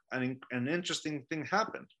back, an interesting thing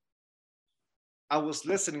happened. I was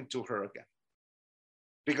listening to her again.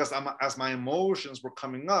 Because as my emotions were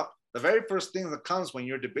coming up, the very first thing that comes when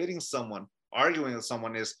you're debating someone, arguing with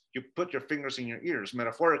someone, is you put your fingers in your ears,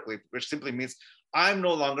 metaphorically, which simply means I'm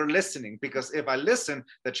no longer listening. Because if I listen,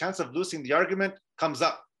 the chance of losing the argument comes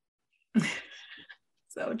up.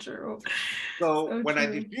 So true. So when I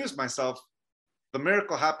diffuse myself, the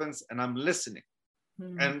miracle happens and I'm listening.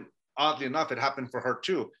 And oddly enough, it happened for her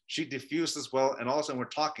too. She diffused as well. And all of a sudden we're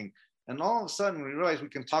talking. And all of a sudden we realize we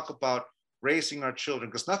can talk about raising our children,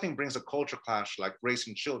 because nothing brings a culture clash like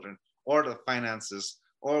raising children or the finances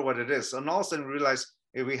or what it is. And all of a sudden we realize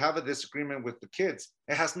if we have a disagreement with the kids,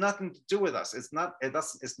 it has nothing to do with us. It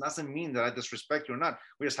doesn't mean that I disrespect you or not.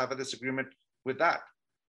 We just have a disagreement with that.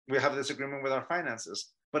 We have a disagreement with our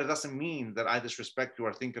finances, but it doesn't mean that I disrespect you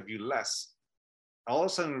or think of you less. All of a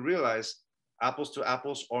sudden we realize apples to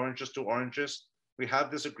apples, oranges to oranges. We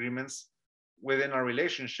have disagreements within our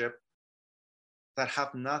relationship that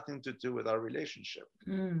have nothing to do with our relationship.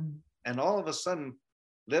 And all of a sudden,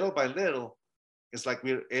 little by little, it's like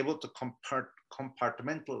we're able to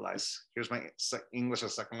compartmentalize. Here's my English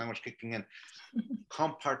as second language kicking in.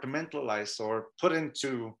 Compartmentalize or put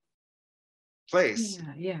into place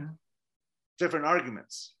different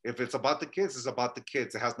arguments. If it's about the kids, it's about the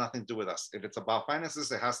kids. It has nothing to do with us. If it's about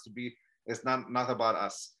finances, it's not about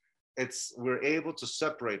us. We're able to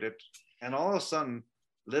separate it. And all of a sudden,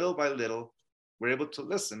 little by little, we're able to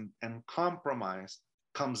listen, and compromise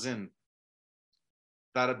comes in.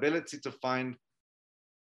 That ability to find,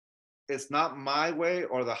 it's not my way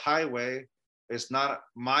or the highway. It's not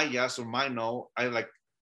my yes or my no.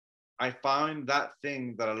 I find that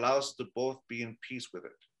thing that allows us to both be in peace with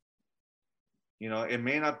it. You know, it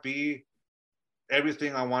may not be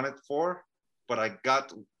everything I want it for, but I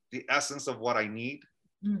got the essence of what I need.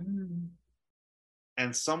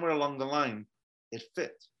 And somewhere along the line, it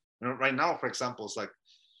fit. You know, right now, for example, it's like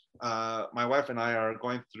my wife and I are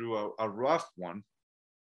going through a rough one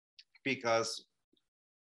because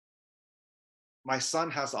my son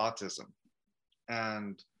has autism.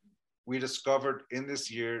 And we discovered in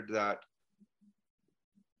this year that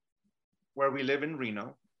where we live in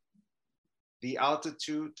Reno, the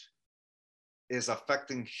altitude is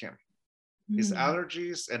affecting him. His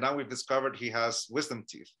allergies, and now we've discovered he has wisdom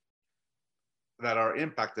teeth that are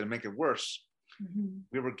impacted and make it worse.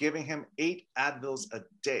 We were giving him 8 Advils a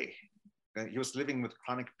day, and he was living with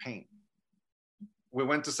chronic pain. We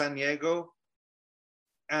went to San Diego,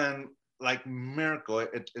 and like miracle,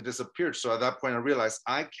 it disappeared. So at that point, I realized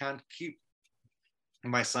I can't keep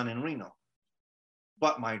my son in Reno.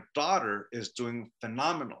 But my daughter is doing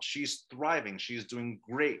phenomenal. She's thriving. She's doing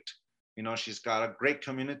great. You know, she's got a great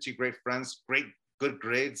community, great friends, good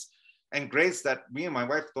grades, and grades that me and my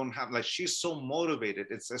wife don't have. Like, she's so motivated.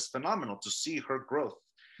 It's phenomenal to see her growth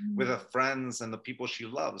with her friends and the people she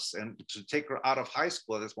loves. And to take her out of high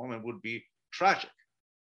school at this moment would be tragic.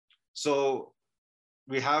 So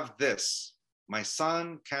we have this. My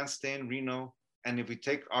son can't stay in Reno. And if we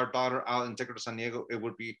take our daughter out and take her to San Diego, it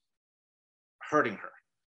would be hurting her.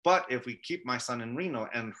 But if we keep my son in Reno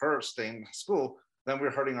and her staying in school, then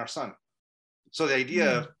we're hurting our son. So the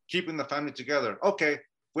idea of keeping the family together, okay,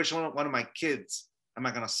 which one of my kids am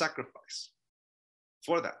I going to sacrifice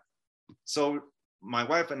for that? So my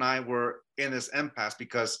wife and I were in this impasse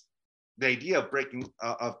because the idea of breaking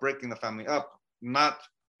the family up, not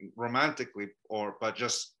romantically but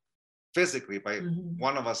just physically by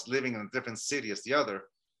one of us living in a different city as the other,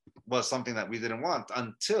 was something that we didn't want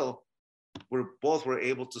until we both were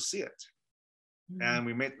able to see it. And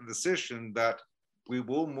we made the decision that we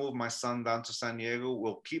will move my son down to San Diego.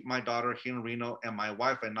 We'll keep my daughter here in Reno, and my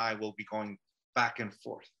wife and I will be going back and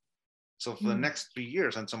forth. So for the next 3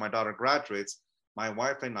 years until my daughter graduates, my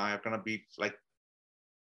wife and I are going to be like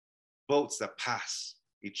boats that pass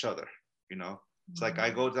each other, you know. It's like I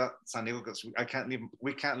go to San Diego because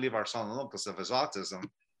we can't leave our son alone because of his autism.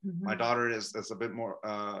 My daughter is a bit more,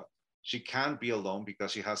 she can be alone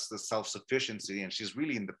because she has the self-sufficiency and she's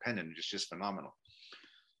really independent. She's phenomenal.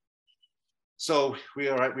 So we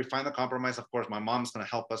find the compromise. Of course, my mom's going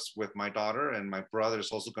to help us with my daughter, and my brother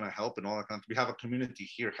is also going to help, and all that kind of. We have a community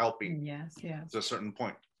here helping. Yes. To a certain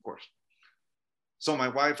point, of course. So my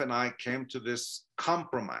wife and I came to this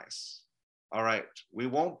compromise. All right, we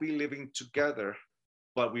won't be living together,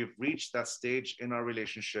 but we've reached that stage in our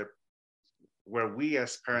relationship where we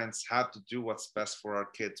as parents have to do what's best for our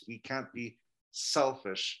kids. We can't be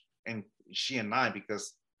selfish, and she and I,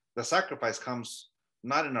 because the sacrifice comes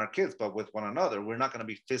not in our kids, but with one another. We're not going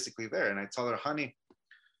to be physically there. And I tell her, honey,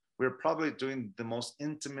 we're probably doing the most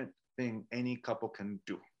intimate thing any couple can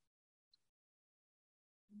do.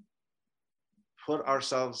 Put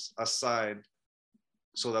ourselves aside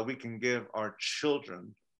so that we can give our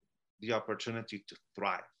children the opportunity to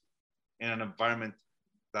thrive in an environment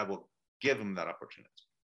that will give them that opportunity.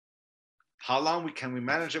 How long can we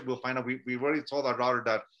manage it? We'll find out. We've already told our daughter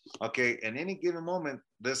that, okay, in any given moment,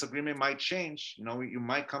 this agreement might change. You know, you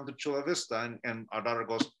might come to Chula Vista, and our daughter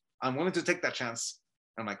goes, I'm willing to take that chance.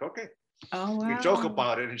 I'm like, okay. Oh, wow. We joke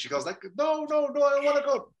about it, and she goes like, no, I don't want to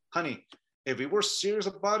go. Honey, if we were serious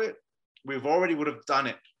about it, we've already would have done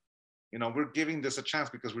it. You know, we're giving this a chance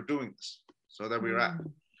because we're doing this so that we're at.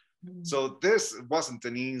 So this wasn't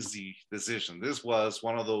an easy decision. This was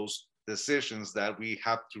one of those decisions that we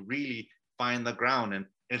have to really find the ground, and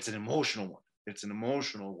it's an emotional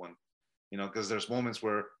one. You know, because there's moments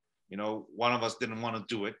where, you know, one of us didn't want to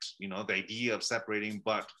do it, you know, the idea of separating,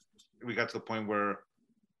 but we got to the point where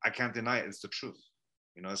I can't deny it, it's the truth.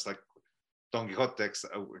 You know, it's like Don Quixote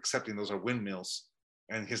accepting those are windmills,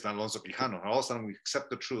 and he's not Alonso Quijano. All of a sudden we accept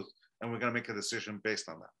the truth, and we're going to make a decision based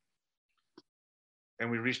on that. And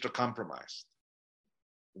we reached a compromise.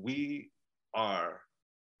 We are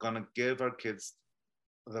going to give our kids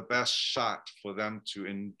the best shot for them to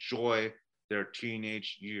enjoy their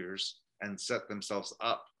teenage years and set themselves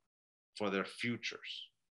up for their futures.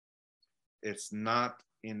 It's not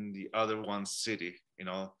in the other one city, you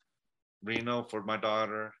know, Reno for my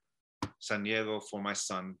daughter, San Diego for my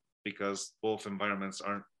son, because both environments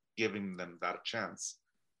aren't giving them that chance.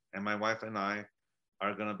 And my wife and I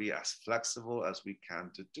are going to be as flexible as we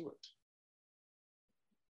can to do it.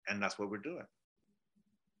 And that's what we're doing.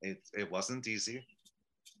 It wasn't easy,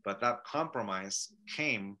 but that compromise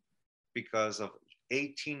came because of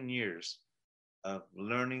 18 years of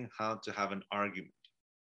learning how to have an argument,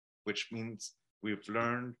 which means we've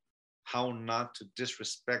learned how not to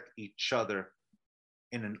disrespect each other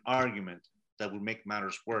in an argument that would make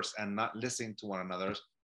matters worse, and not listening to one another.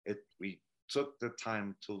 We took the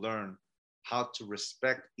time to learn how to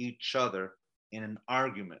respect each other in an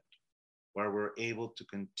argument where we're able to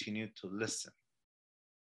continue to listen.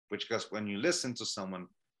 Which, because when you listen to someone,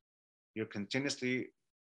 you're continuously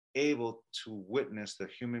able to witness the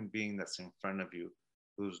human being that's in front of you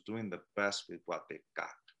who's doing the best with what they've got.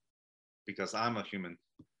 Because I'm a human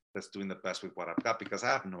that's doing the best with what I've got, because I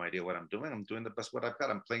have no idea what I'm doing. I'm doing the best what I've got.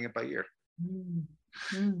 I'm playing it by ear.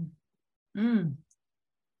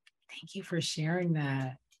 Thank you for sharing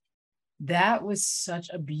that. That was such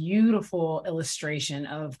a beautiful illustration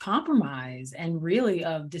of compromise and really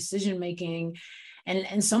of decision making,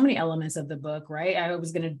 and so many elements of the book, right? I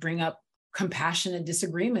was going to bring up compassionate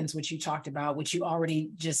disagreements, which you talked about, which you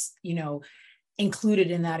already just, you know,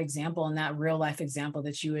 included in that example, in that real life example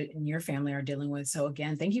that you and your family are dealing with. So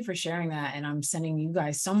again, thank you for sharing that. And I'm sending you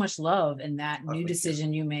guys so much love in that new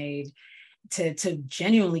decision you made to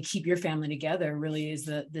genuinely keep your family together. Really is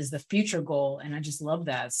the future goal. And I just love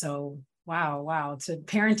that. So wow. So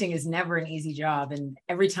parenting is never an easy job. And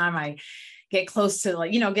every time I get close to,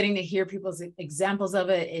 like, you know, getting to hear people's examples of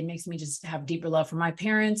it, it makes me just have deeper love for my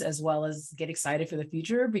parents, as well as get excited for the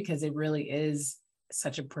future, because it really is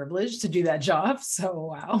such a privilege to do that job.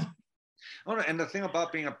 So, wow. Oh, and the thing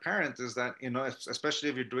about being a parent is that, you know, especially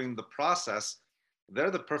if you're doing the process,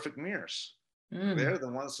 they're the perfect mirrors. They're the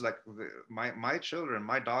ones, like my children,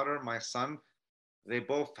 my daughter, my son, they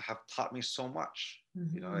both have taught me so much.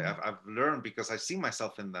 You know, I've learned because I see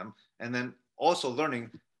myself in them, and then also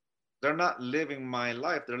learning they're not living my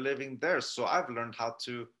life, they're living theirs. So I've learned how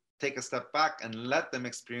to take a step back and let them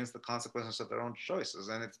experience the consequences of their own choices.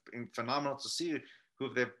 And it's been phenomenal to see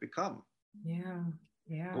who they've become. Yeah.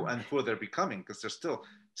 And who they're becoming, because they're still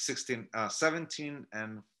 17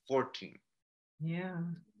 and 14. Yeah.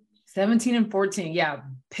 17 and 14. Yeah.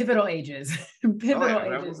 Pivotal ages.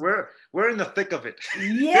 Ages. We're in the thick of it.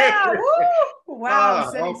 Yeah. Woo!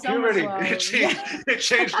 Wow. Puberty. It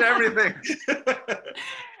changed everything.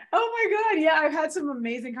 Oh my God. Yeah. I've had some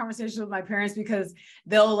amazing conversations with my parents because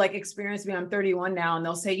they'll like experience me. I'm 31 now and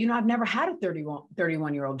they'll say, you know, I've never had a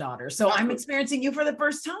 31-year-old daughter. So I'm experiencing you for the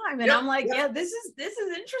first time. And I'm like, this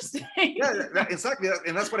is interesting. Yeah, exactly.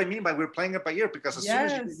 And that's what I mean by we're playing it by ear, because as soon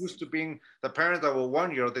as you get used to being the parent of a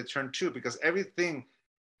 1-year-old, they turn 2, because everything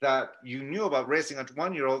that you knew about raising a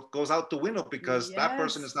 1-year-old goes out the window, because that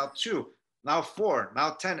person is now 2, now 4, now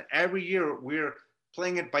 10. Every year we're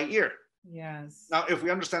playing it by ear. Yes. Now, if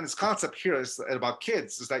we understand this concept here is about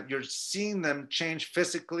kids, is that you're seeing them change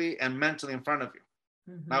physically and mentally in front of you.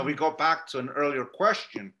 Mm-hmm. Now we go back to an earlier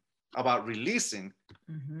question about releasing.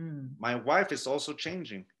 Mm-hmm. My wife is also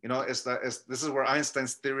changing. You know, this is where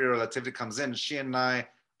Einstein's theory of relativity comes in. She and I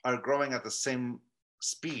are growing at the same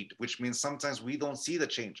speed, which means sometimes we don't see the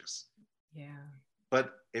changes. Yeah.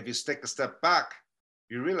 But if you take a step back,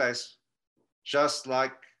 you realize, just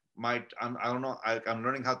like I'm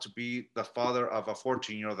learning how to be the father of a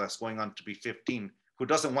 14-year-old that's going on to be 15, who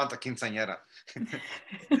doesn't want a quinceañera,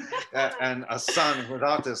 and a son with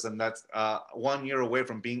autism that's 1 year away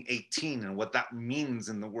from being 18, and what that means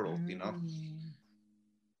in the world, you know.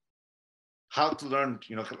 How to learn,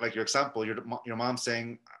 you know, like your example, your mom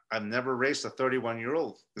saying, I've never raised a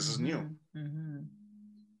 31-year-old. This is new. Mm-hmm.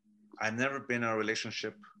 I've never been in a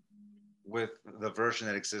relationship with the version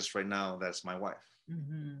that exists right now. That's my wife.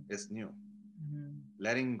 Mm-hmm. It's new. Mm-hmm.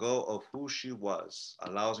 Letting go of who she was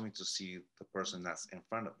allows me to see the person that's in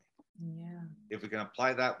front of me. Yeah. If we can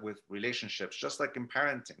apply that with relationships, just like in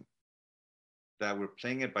parenting, that we're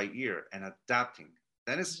playing it by ear and adapting,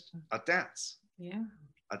 then it's a dance. Yeah.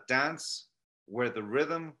 A dance where the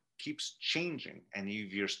rhythm keeps changing. And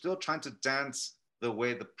if you're still trying to dance the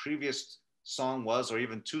way the previous song was, or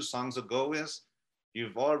even 2 songs ago is,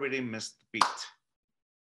 you've already missed the beat.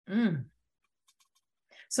 Mm.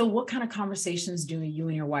 So what kind of conversations do you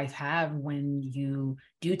and your wife have when you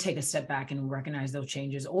do take a step back and recognize those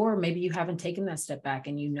changes? Or maybe you haven't taken that step back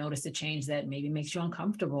and you notice a change that maybe makes you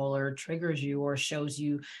uncomfortable or triggers you or shows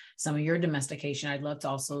you some of your domestication. I'd love to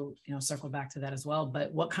also, you know, circle back to that as well.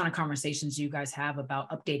 But what kind of conversations do you guys have about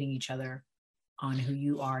updating each other on who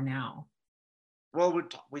you are now? Well,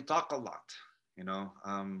 we talk a lot, you know.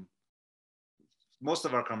 Most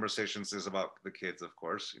of our conversations is about the kids, of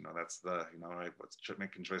course. You know, that's right, what's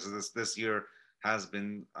making choices. This year has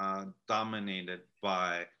been dominated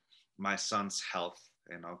by my son's health,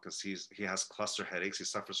 you know, because he has cluster headaches. He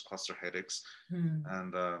suffers cluster headaches.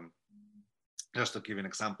 And just to give you an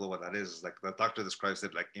example of what that is like the doctor describes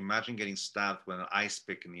it like, imagine getting stabbed with an ice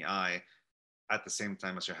pick in the eye at the same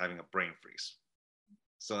time as you're having a brain freeze.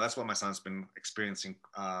 So that's what my son's been experiencing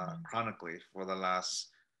chronically for the last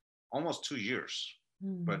almost 2 years,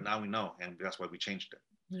 but now we know, and that's why we changed it.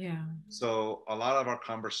 Yeah. So a lot of our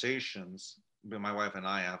conversations my wife and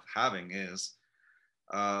I having is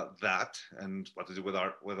that, and what to do with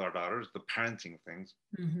our daughters, the parenting things,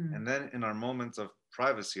 and then in our moments of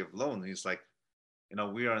privacy, of loneliness, like, you know,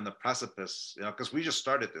 we are in the precipice, you know, because we just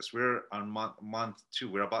started this. We're on month 2.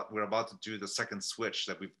 We're about to do the second switch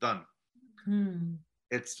that we've done.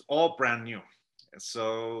 It's all brand new.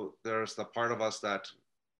 So there's the part of us that,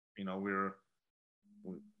 you know,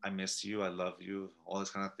 I miss you, I love you, all this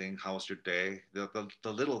kind of thing. How was your day? The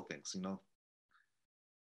little things, you know,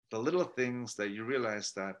 the little things that you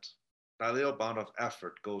realize that little amount of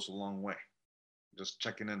effort goes a long way. Just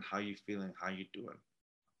checking in, how you feeling, how you doing,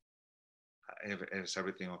 is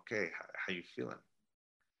everything okay, how you feeling?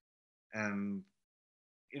 And,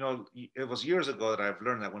 you know, it was years ago that I've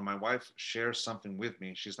learned that when my wife shares something with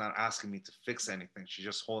me, she's not asking me to fix anything. She's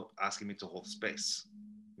just asking me to hold space,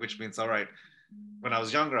 which means, all right, when I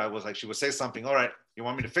was younger, I was like, she would say something, all right, you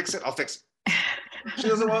want me to fix it? I'll fix it. She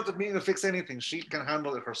doesn't want me to fix anything. She can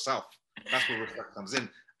handle it herself. That's where respect comes in.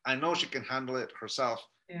 I know she can handle it herself.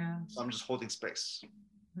 Yeah. So I'm just holding space.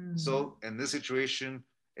 So in this situation,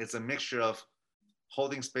 it's a mixture of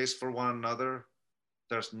holding space for one another.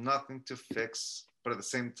 There's nothing to fix, but at the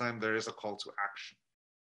same time, there is a call to action.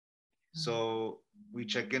 So we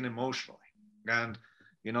check in emotionally. And,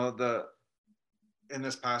 you know, in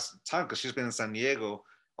this past time, because she's been in San Diego,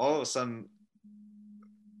 all of a sudden,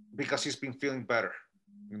 because he's been feeling better,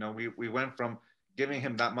 you know, we went from giving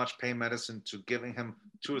him that much pain medicine to giving him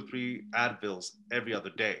 2 or 3 Advils every other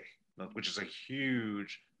day, which is a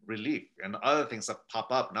huge relief, and other things that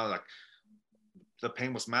pop up now, like the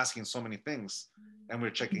pain was masking so many things, and we're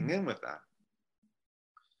checking in with that.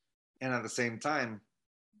 And at the same time,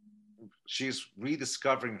 she's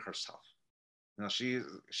rediscovering herself. You know,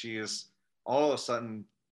 she is all of a sudden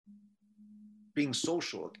being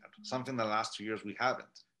social again, something the last 2 years we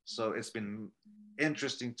haven't. So it's been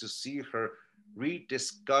interesting to see her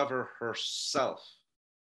rediscover herself,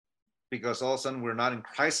 because all of a sudden we're not in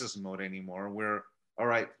crisis mode anymore. We're all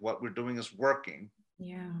right, what we're doing is working.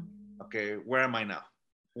 Yeah. Okay, where am I now?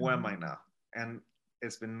 Who am I now? And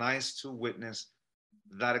it's been nice to witness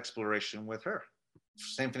that exploration with her.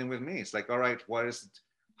 Same thing with me. It's like, all right, what is it?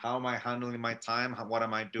 How am I handling my time? What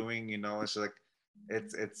am I doing? You know, it's like,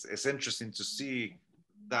 it's interesting to see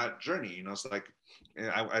that journey. You know, it's like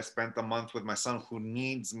I spent a month with my son who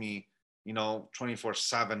needs me, you know,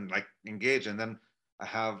 24/7, like engaged. And then I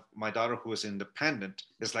have my daughter who is independent.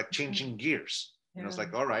 It's like changing gears. You know, it's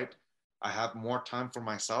like, all right, I have more time for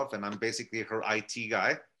myself, and I'm basically her IT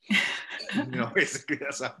guy. You know, basically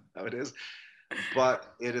that's how it is.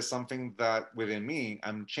 But it is something that within me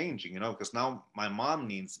I'm changing, you know, because now my mom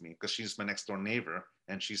needs me, because she's my next door neighbor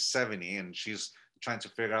and she's 70 and she's trying to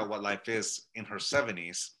figure out what life is in her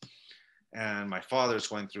 70s. And my father's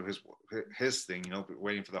going through his thing, you know,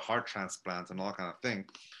 waiting for the heart transplant and all that kind of thing,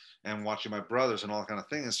 and watching my brothers and all that kind of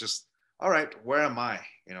thing. It's just, all right, where am I?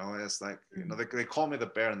 You know, it's like, you know, they call me the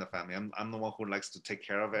bear in the family. I'm the one who likes to take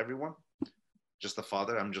care of everyone. Just the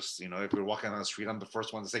father. I'm just, you know, if we're walking on the street, I'm the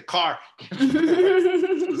first one to say car.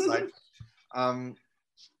 Like,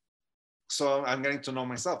 so I'm getting to know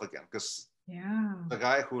myself again, because the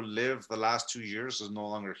guy who lived the last 2 years is no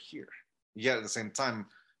longer here. Yet at the same time,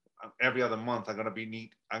 every other month I'm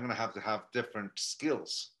gonna have to have different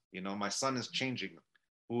skills. You know, my son is changing.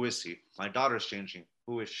 Who is he? My daughter's changing.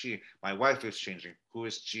 Who is she? My wife is changing. Who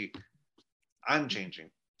is she? I'm changing.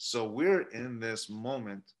 So we're in this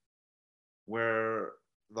moment where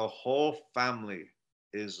the whole family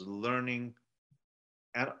is learning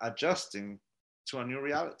and adjusting to a new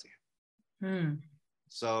reality.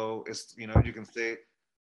 So it's, you know, you can say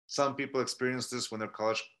some people experience this when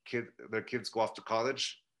their kids go off to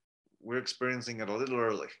college. We're experiencing it a little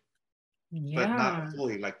early, but not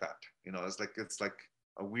fully like that. You know, it's like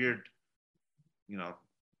a weird, you know,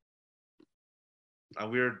 a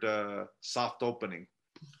weird soft opening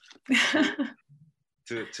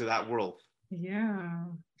to that world. Yeah.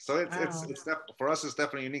 So it's for us, it's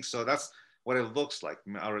definitely unique. So that's what it looks like.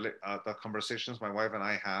 The conversations my wife and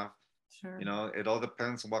I have, you know, it all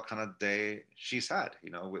depends on what kind of day she's had.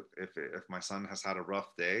 You know, if my son has had a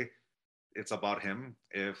rough day, it's about him.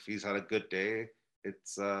 If he's had a good day,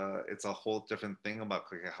 it's a whole different thing about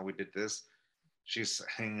how we did this. She's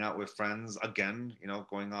hanging out with friends again, you know,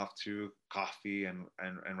 going off to coffee and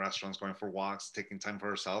restaurants, going for walks, taking time for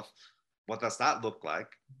herself. What does that look like?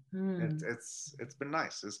 It's been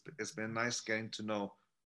nice. It's been nice getting to know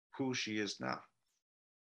who she is now.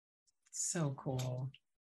 So cool.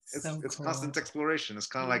 It's constant exploration. It's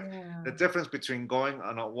kind of like the difference between going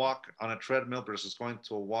on a walk on a treadmill versus going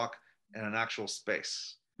to a walk in an actual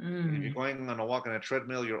space. If you're going on a walk on a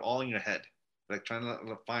treadmill, you're all in your head, like trying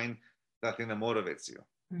to find that thing that motivates you.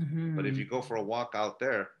 But if you go for a walk out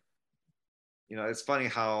there, you know, it's funny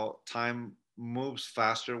how time moves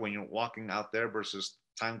faster when you're walking out there versus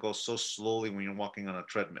time goes so slowly when you're walking on a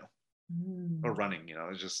treadmill or running. You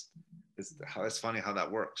know, it's funny how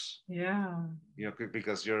that works. Yeah. You know,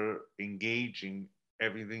 because you're engaging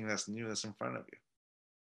everything that's new that's in front of you.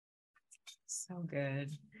 So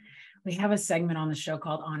good. We have a segment on the show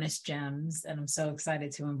called Honest Gems, and I'm so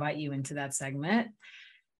excited to invite you into that segment.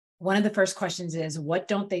 One of the first questions is, what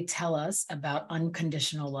don't they tell us about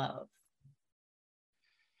unconditional love?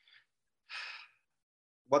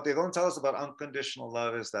 What they don't tell us about unconditional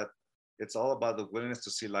love is that it's all about the willingness to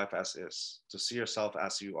see life as is, to see yourself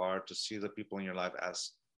as you are, to see the people in your life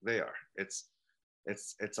as they are. It's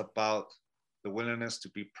about the willingness to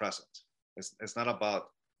be present. It's not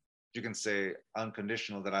about, you can say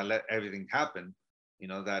unconditional, that I let everything happen, you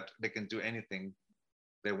know, that they can do anything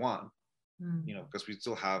they want, you know, because we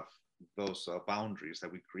still have those boundaries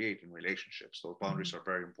that we create in relationships. Those boundaries are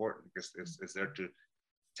very important because it's there to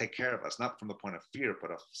take care of us, not from the point of fear, but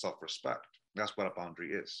of self-respect. That's what a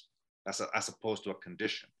boundary is, as opposed to a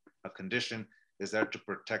condition. A condition is there to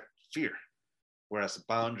protect fear, whereas a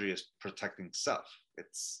boundary is protecting self.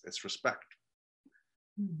 It's respect.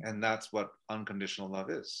 And that's what unconditional love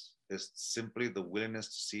is. It's simply the willingness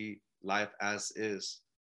to see life as is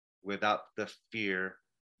without the fear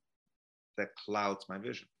that clouds my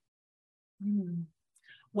vision.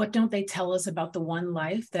 What don't they tell us about the one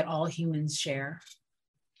life that all humans share?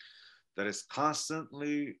 that is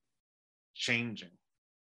constantly changing.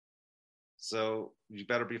 So you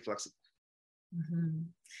better be flexible. Mm-hmm.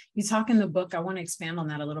 You talk in the book, I want to expand on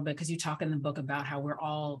that a little bit, because you talk in the book about how we're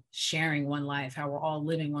all sharing one life, how we're all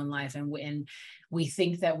living one life. And we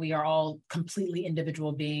think that we are all completely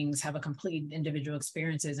individual beings, have a complete individual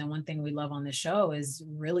experiences. And one thing we love on the show is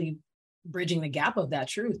really bridging the gap of that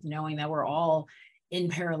truth, knowing that we're all in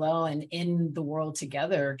parallel and in the world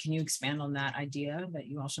together. Can you expand on that idea that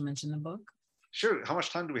you also mentioned in the book? Sure. How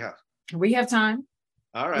much time do we have? We have time.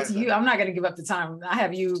 All right. It's you. I'm not going to give up the time. I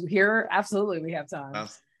have you here. Absolutely, we have time.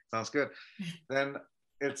 Sounds good. Then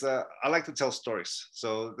it's I like to tell stories.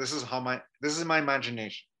 So this is my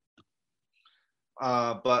imagination.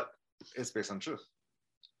 But it's based on truth.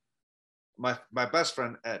 My best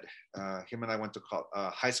friend Ed, him and I went to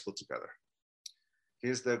high school together.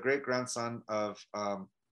 He's the great grandson of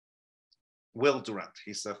Will Durant.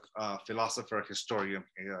 He's a philosopher, historian,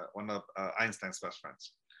 one of Einstein's best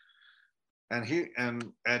friends.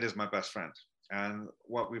 And Ed is my best friend. And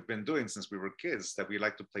what we've been doing since we were kids, that we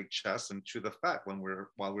like to play chess and chew the fat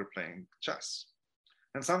while we're playing chess.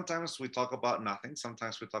 And sometimes we talk about nothing.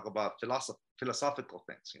 Sometimes we talk about philosophical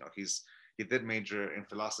things. You know, he did major in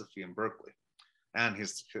philosophy in Berkeley, and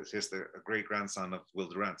he's the great grandson of Will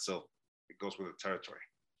Durant. So it goes with the territory.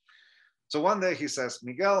 So one day he says,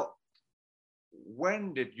 Miguel,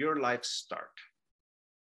 when did your life start?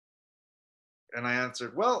 And I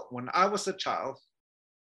answered, well, when I was a child,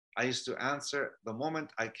 I used to answer the moment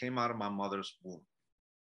I came out of my mother's womb.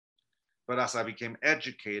 But as I became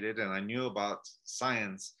educated and I knew about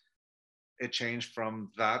science, it changed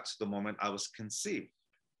from that to the moment I was conceived,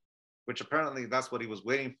 which apparently that's what he was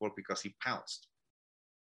waiting for, because he pounced.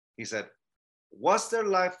 He said, was there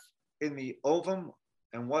life in the ovum,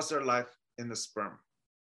 and was there life in the sperm?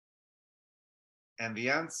 And the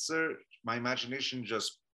answer, my imagination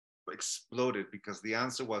just exploded, because the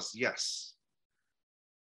answer was yes.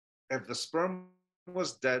 If the sperm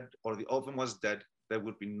was dead or the ovum was dead, there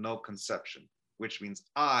would be no conception, which means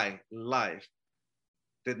life,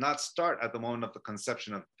 did not start at the moment of the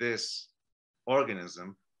conception of this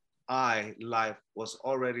organism. Life, was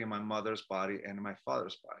already in my mother's body and in my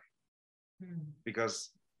father's body.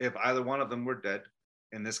 Because if either one of them were dead,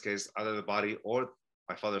 in this case, either the body or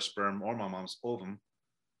my father's sperm or my mom's ovum,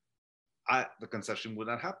 the conception would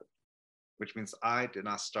not happen, which means I did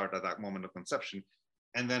not start at that moment of conception.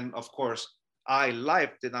 And then, of course,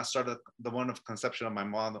 life did not start at the moment of conception of my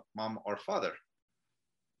mom or father.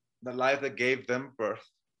 The life that gave them birth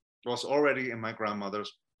was already in my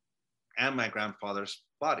grandmother's and my grandfather's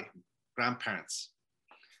body, grandparents.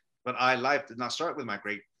 But life did not start with my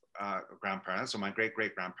great grandparents or my great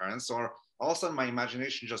great grandparents, or all of a sudden my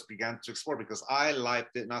imagination just began to explore, because life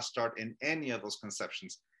did not start in any of those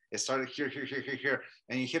conceptions. It started here,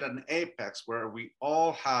 and you hit an apex where we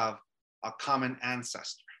all have a common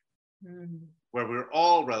ancestor, where we're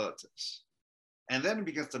all relatives. And then it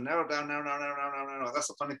begins to narrow down. That's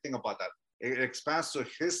the funny thing about that. It expands to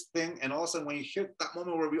his thing, and all of a sudden when you hit that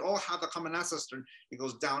moment where we all have the common ancestor, it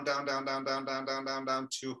goes down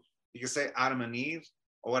to, you can say, Adam and Eve,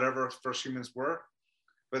 or whatever first humans were.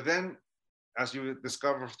 But then, as you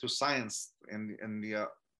discover through science and the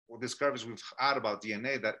discoveries we've had about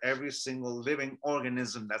DNA, that every single living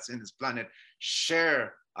organism that's in this planet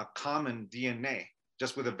share a common DNA,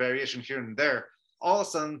 just with a variation here and there. All of a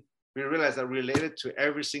sudden, we realize that we're related to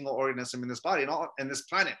every single organism in this body and in this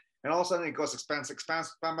planet. And all of a sudden, it goes expands,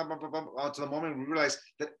 bam, bam, bam, bam, bam, to the moment we realize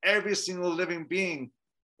that every single living being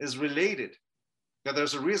is related. That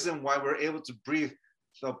there's a reason why we're able to breathe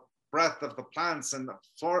the breath of the plants, and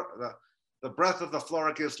the breath of the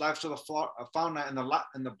flora gives life to the fauna, and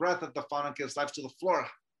the breath of the fauna gives life to the flora.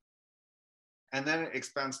 And then it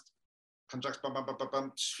expands, contracts,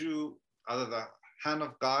 to either the hand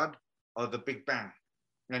of God or the Big Bang.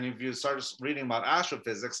 And if you start reading about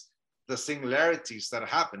astrophysics, the singularities that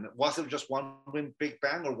happen, was it just one Big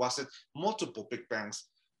Bang, or was it multiple Big Bangs?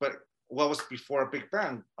 But what was before a Big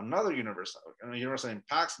Bang? Another universe, a universe that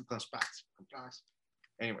impacts and contracts.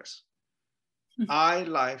 Anyways,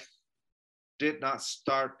 life did not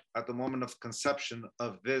start at the moment of conception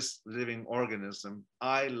of this living organism.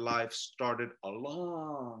 Life started a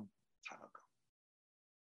long time ago.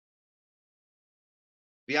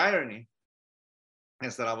 The irony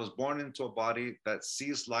is that I was born into a body that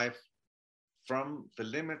sees life from the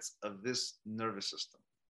limits of this nervous system.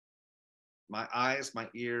 My eyes, my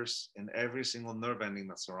ears, and every single nerve ending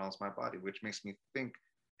that surrounds my body, which makes me think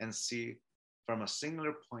and see from a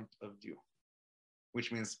singular point of view,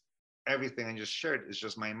 which means everything I just shared is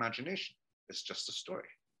just my imagination. It's just a story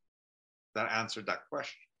that answered that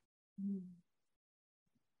question.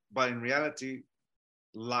 But in reality,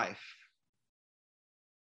 life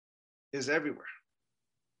is everywhere.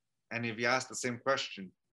 And if you ask the same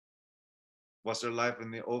question, what's there life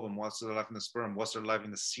in the ovum? What's there life in the sperm? What's there life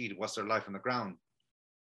in the seed? What's there life in the ground?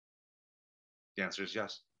 The answer is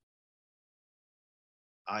yes.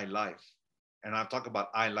 I life. And I'm talking about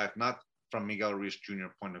I life, not from Miguel Ruiz Jr.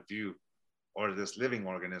 point of view or this living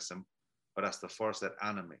organism, but as the force that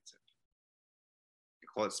animates it. You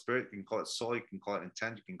can call it spirit, you can call it soul, you can call it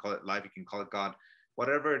intent, you can call it life, you can call it God.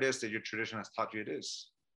 Whatever it is that your tradition has taught you it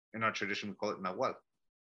is. In our tradition, we call it Nahual.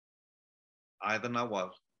 I, the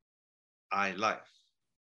Nahual, I life.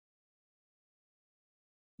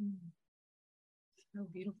 So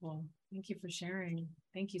beautiful. Thank you for sharing.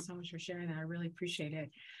 Thank you so much for sharing that. I really appreciate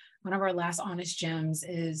it. One of our last honest gems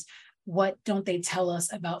is, what don't they tell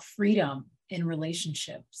us about freedom in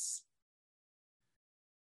relationships?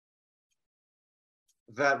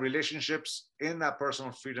 That relationships in that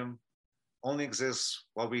personal freedom only exists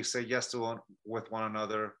while we say yes to with one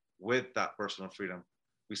another with that personal freedom.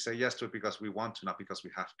 We say yes to it because we want to, not because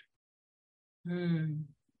we have to.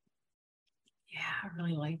 Yeah, I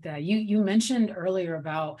really like that. You mentioned earlier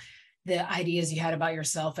about the ideas you had about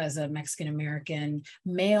yourself as a Mexican-American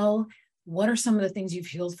male. What are some of the things you've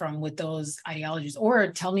healed from with those ideologies?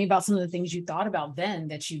 Or tell me about some of the things you thought about then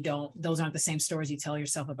that those aren't the same stories you tell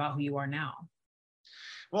yourself about who you are now.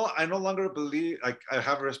 Well, I no longer believe, like, I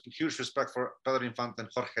have a huge respect for Pedro Infante and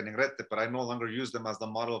Jorge Negrete, but I no longer use them as the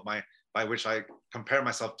model of by which I compare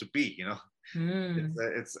myself to be, you know?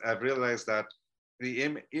 I've realized that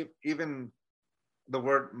even the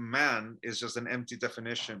word man is just an empty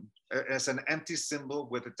definition. It's an empty symbol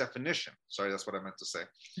with a definition. Sorry, that's what I meant to say.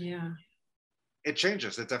 Yeah. It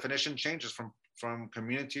changes. The definition changes from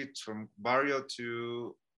community, from barrio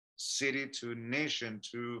to city to nation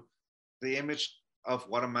to the image of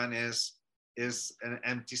what a man is an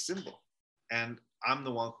empty symbol. And I'm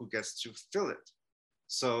the one who gets to fill it.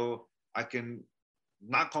 So I can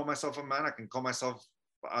not call myself a man. I can call myself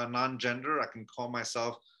a non-gender. I can call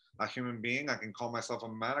myself a human being. I can call myself a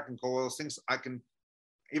man. I can call all those things.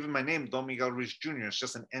 Even my name, Don Miguel Ruiz Jr., is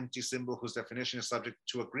just an empty symbol whose definition is subject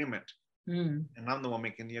to agreement. And I'm the one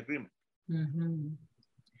making the agreement.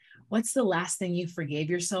 What's the last thing you forgave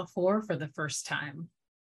yourself for the first time?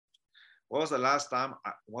 What's the last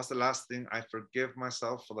thing I forgive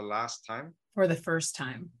myself for the last time? For the first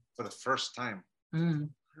time. For the first time. That's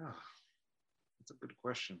a good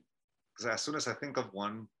question. Because as soon as I think of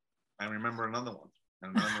one, I remember another one.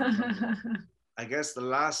 I guess the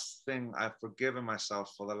last thing I've forgiven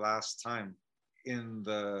myself for the last time in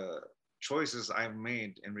the choices I've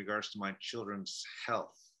made in regards to my children's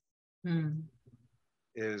health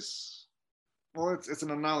is, well, it's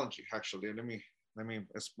an analogy, actually. Let me,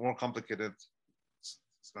 it's more complicated.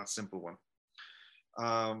 It's not a simple one.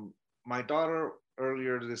 My daughter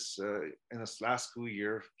earlier in this last school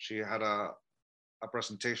year, she had a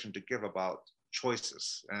presentation to give about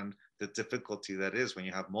choices and the difficulty that is when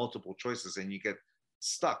you have multiple choices and you get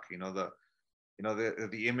stuck.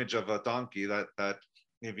 The image of a donkey that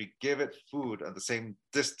if you give it food at the same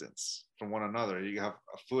distance from one another, you have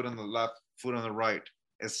food on the left, food on the right,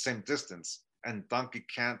 it's the same distance, and donkey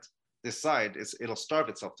can't decide, it'll starve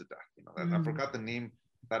itself to death. I forgot the name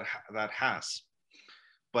that has,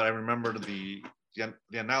 but I remember the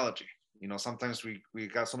analogy. Sometimes we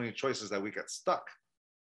got so many choices that we get stuck.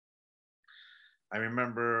 I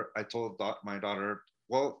remember I told my daughter,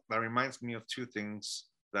 well, that reminds me of two things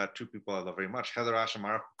that two people I love very much. Heather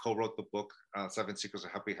Ashamar, who co-wrote the book, 7 Secrets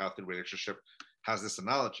of Happy, Healthy Relationship, has this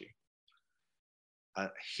analogy. A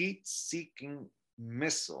heat-seeking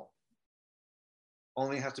missile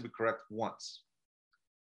only has to be correct once,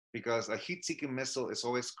 because a heat-seeking missile is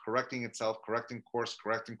always correcting itself, correcting course,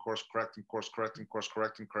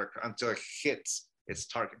 until it hits its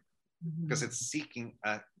target, because it's seeking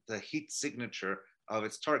the heat signature of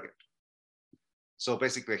its target. So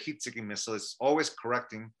basically, a heat-seeking missile is always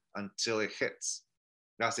correcting until it hits.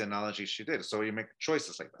 That's the analogy she did. So you make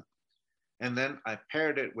choices like that. And then I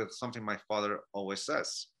paired it with something my father always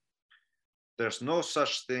says. There's no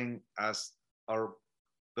such thing as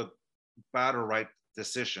the bad or right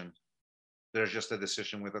decision. There's just a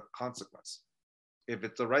decision with a consequence. If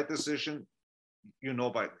it's the right decision, you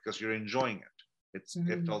know by it because you're enjoying it.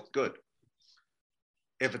 It felt good.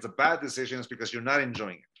 If it's a bad decision, it's because you're not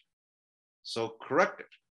enjoying it. So correct it.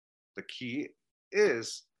 The key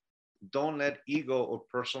is don't let ego or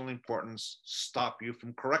personal importance stop you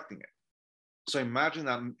from correcting it. So imagine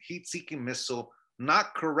that heat-seeking missile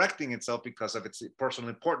not correcting itself because of its personal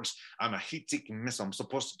importance. I'm a heat-seeking missile. I'm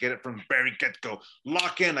supposed to get it from the very get-go.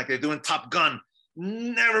 Lock in like they do in Top Gun.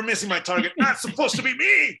 never missing my target. That's supposed to be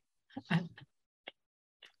me.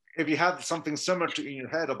 If you have something similar to in your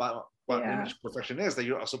head about what image perfection is, that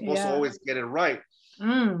you're supposed to always get it right.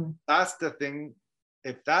 That's the thing.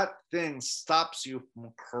 If that thing stops you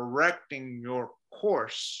from correcting your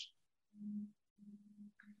course,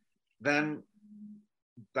 then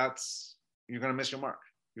you're going to miss your mark.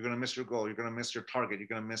 You're going to miss your goal. You're going to miss your target. You're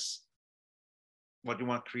going to miss what you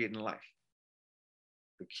want to create in life.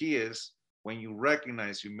 The key is when you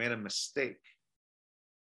recognize you made a mistake,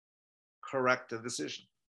 correct the decision.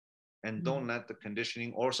 And don't let the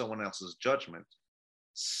conditioning or someone else's judgment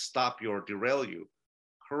stop you or derail you.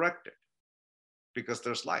 Correct it. Because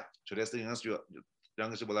there's life. Today's the youngest you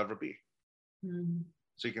will ever be.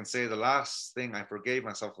 So you can say the last thing I forgave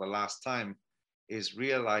myself the last time is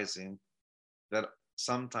realizing that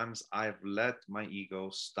sometimes I've let my ego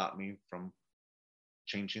stop me from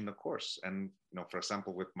changing the course. And, for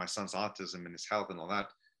example, with my son's autism and his health and all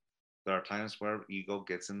that, there are times where ego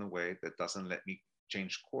gets in the way that doesn't let me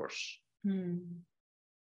change course. And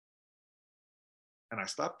I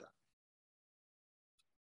stopped that.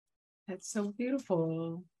 That's so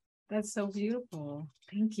beautiful. That's so beautiful.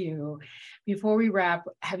 Thank you. Before we wrap,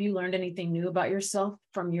 have you learned anything new about yourself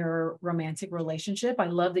from your romantic relationship? I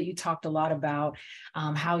love that you talked a lot about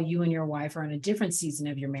how you and your wife are in a different season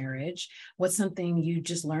of your marriage. What's something you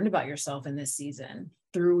just learned about yourself in this season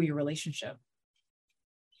through your relationship?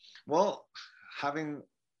 Well, having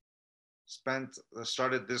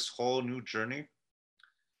started this whole new journey,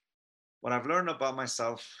 what I've learned about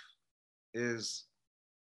myself is,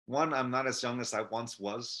 one, I'm not as young as I once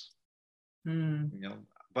was.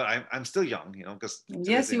 But I'm still young, because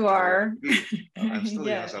yes, you are. I'm still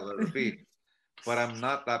young as I'll ever be, but I'm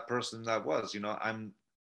not that person that was. I'm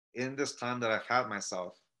in this time that I've had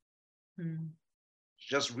myself,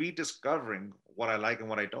 just rediscovering what I like and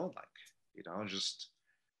what I don't like.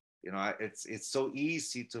 It's so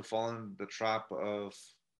easy to fall in the trap of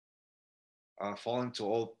falling to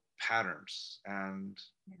old patterns, and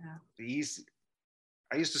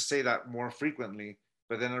I used to say that more frequently,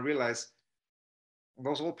 but then I realized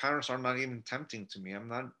those old patterns are not even tempting to me. I'm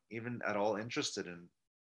not even at all interested in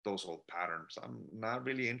those old patterns. I'm not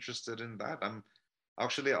really interested in that. I'm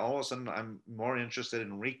actually, all of a sudden, I'm more interested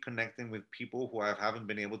in reconnecting with people who I haven't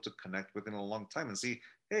been able to connect with in a long time and see,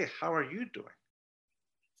 hey, how are you doing?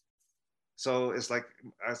 So it's like,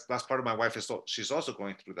 that's part of my wife. She's also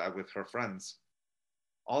going through that with her friends.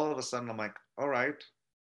 All of a sudden, I'm like, all right,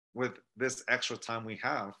 with this extra time we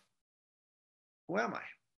have, who am I?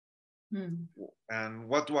 And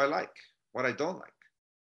what do I like? What I don't like?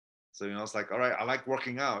 So, it's like, all right, I like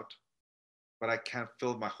working out, but I can't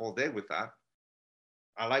fill my whole day with that.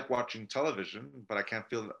 I like watching television, but I can't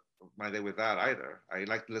fill my day with that either. I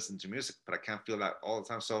like to listen to music, but I can't feel that all the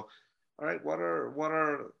time. So, all right, what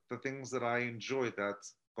are the things that I enjoy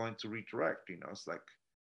that's going to redirect? It's like,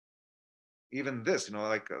 even this,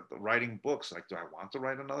 like writing books. Like, do I want to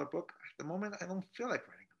write another book? At the moment, I don't feel like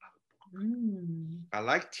writing. I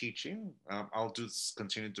like teaching. I'll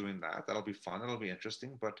continue doing that. That'll be fun. That'll be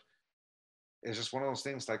interesting. But it's just one of those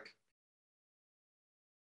things like,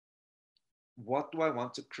 what do I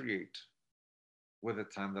want to create with the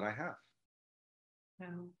time that I have?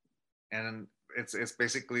 And it's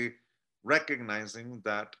basically recognizing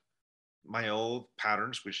that my old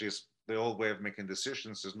patterns, which is the old way of making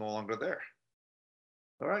decisions, is no longer there.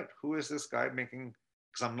 All right, who is this guy making?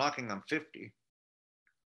 Because I'm knocking on 50.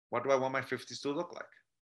 What do I want my 50s to look like?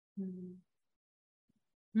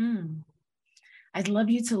 I'd love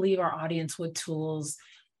you to leave our audience with tools.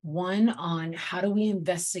 One, on how do we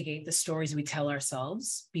investigate the stories we tell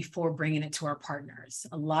ourselves before bringing it to our partners.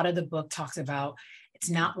 A lot of the book talks about it's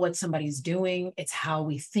not what somebody's doing, it's how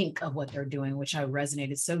we think of what they're doing, which I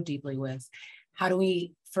resonated so deeply with. How do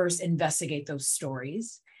we first investigate those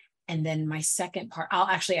stories? And then my second part, I'll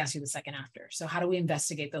actually ask you the second after. So how do we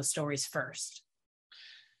investigate those stories first?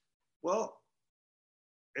 Well,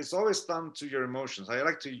 it's always done to your emotions. I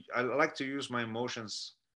like to use my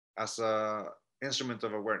emotions as a instrument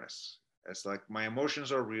of awareness. It's like, my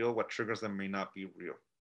emotions are real. What triggers them may not be real.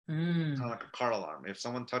 Kind of like a car alarm. If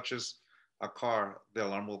someone touches a car, the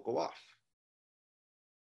alarm will go off.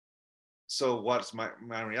 So what's my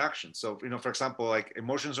reaction? So, for example, like,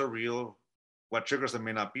 emotions are real. What triggers them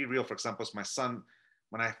may not be real. For example, is my son.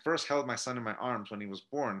 When I first held my son in my arms when he was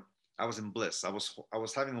born, I was in bliss. I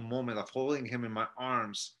was having a moment of holding him in my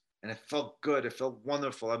arms, and it felt good. It felt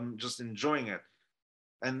wonderful. I'm just enjoying it.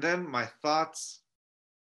 And then my thoughts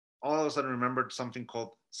all of a sudden remembered something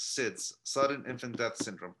called SIDS, Sudden Infant Death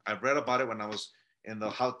Syndrome. I read about it when I was in the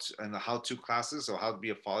how-to classes, so how to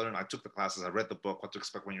be a father. And I took the classes, I read the book, what to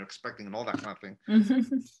expect when you're expecting, and all that kind of thing.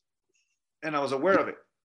 And I was aware of it.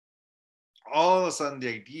 All of a sudden, the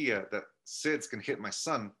idea that SIDS can hit my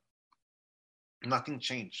son, nothing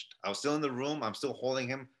changed. I was still in the room, I'm still holding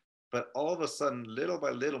him, but all of a sudden, little by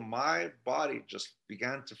little, my body just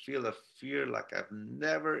began to feel a fear like I've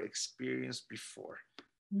never experienced before.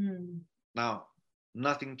 Now,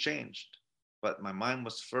 nothing changed, but my mind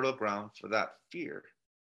was fertile ground for that fear.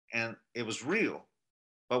 And it was real.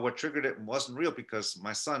 But what triggered it wasn't real, because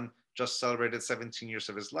my son just celebrated 17 years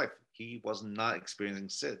of his life. He was not experiencing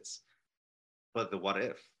SIDS. But the what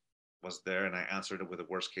if was there, and I answered it with a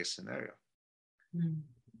worst case scenario.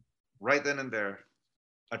 Right then and there,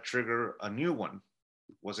 a trigger, a new one,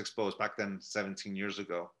 was exposed. Back then, 17 years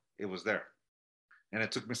ago, it was there. And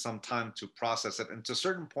it took me some time to process it. And to a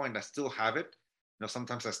certain point, I still have it. You know,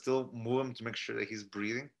 sometimes I still move him to make sure that he's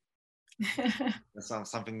breathing. That's not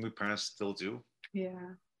something we parents still do.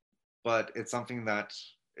 Yeah. But it's something that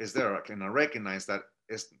is there. And I recognize that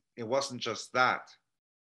it wasn't just that.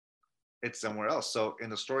 It's somewhere else. So in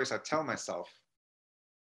the stories I tell myself,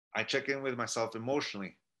 I check in with myself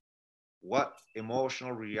emotionally. What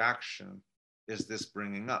emotional reaction is this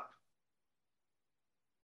bringing up?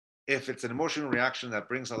 If it's an emotional reaction that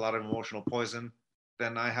brings a lot of emotional poison,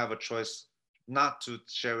 then I have a choice not to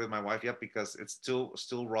share with my wife yet, because it's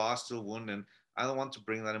still raw, still wound, and I don't want to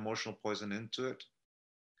bring that emotional poison into it.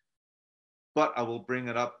 But I will bring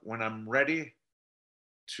it up when I'm ready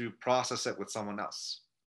to process it with someone else.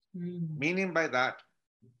 Meaning by that,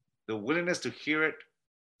 the willingness to hear it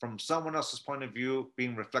from someone else's point of view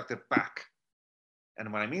being reflected back.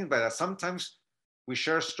 And what I mean by that, sometimes we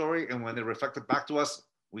share a story, and when they reflect it back to us,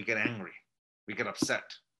 we get angry, we get upset,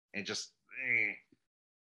 and just,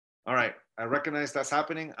 all right, I recognize that's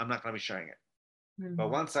happening, I'm not going to be sharing it.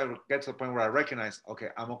 But once I get to the point where I recognize, okay,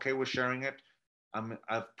 I'm okay with sharing it,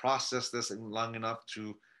 I've processed this long enough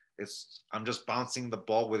I'm just bouncing the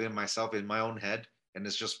ball within myself in my own head, and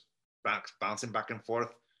it's just bouncing back and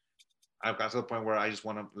forth. I've got to the point where I just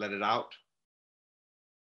want to let it out.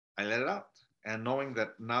 I let it out. And knowing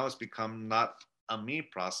that now it's become not a me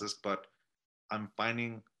process, but I'm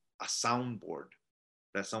finding a soundboard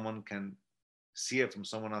that someone can see it from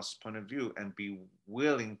someone else's point of view and be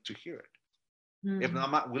willing to hear it. If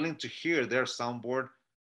I'm not willing to hear their soundboard,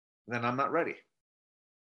 then I'm not ready.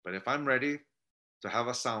 But if I'm ready to have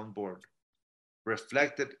a soundboard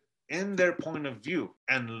reflected in their point of view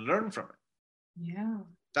and learn from it,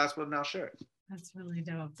 that's what I'll share. That's really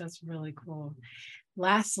dope. That's really cool.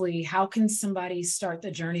 Lastly, how can somebody start the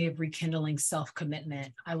journey of rekindling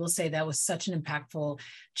self-commitment? I will say that was such an impactful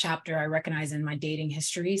chapter. I recognize in my dating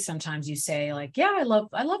history, sometimes you say like, yeah, I love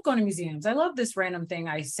going to museums. I love this random thing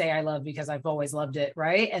I say I love because I've always loved it,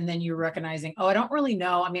 right? And then you're recognizing, oh, I don't really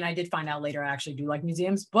know. I mean, I did find out later I actually do like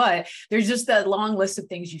museums, but there's just that long list of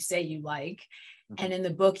things you say you like. And in the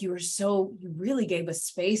book, you really gave us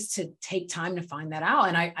space to take time to find that out.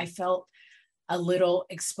 And I felt a little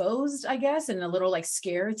exposed, I guess, and a little like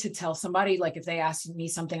scared to tell somebody, like if they ask me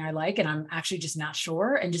something I like and I'm actually just not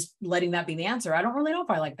sure, and just letting that be the answer. I don't really know if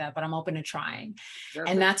I like that, but I'm open to trying.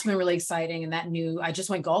 And that's been really exciting. And I just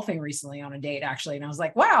went golfing recently on a date actually. And I was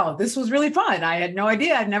like, wow, this was really fun. I had no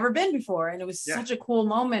idea. I'd never been before. And it was such a cool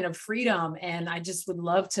moment of freedom. And I just would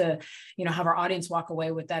love to, have our audience walk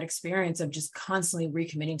away with that experience of just constantly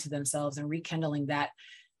recommitting to themselves and rekindling that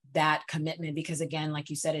commitment, because again, like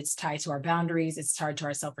you said, it's tied to our boundaries, it's tied to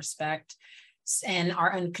our self-respect and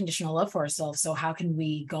our unconditional love for ourselves. So how can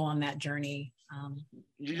we go on that journey?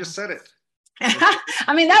 You just said it.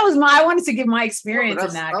 I mean, I wanted to give my experience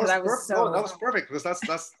in that, because I was so. That was perfect, because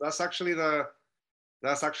that's actually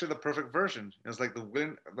the perfect version. It's like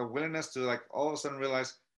the willingness to like all of a sudden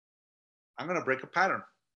realize, I'm going to break a pattern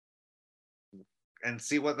and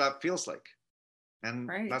see what that feels like. And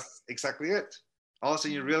that's exactly it. All of a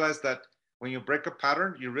sudden you realize that when you break a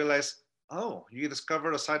pattern, you realize, oh, you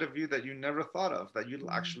discovered a side of you that you never thought of, that you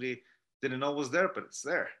actually didn't know was there, but it's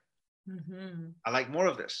there. I like more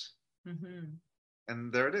of this.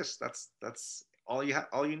 And there it is. That's all you have,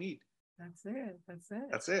 all you need.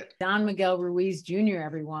 That's it. Don Miguel Ruiz Jr.,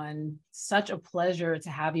 everyone. Such a pleasure to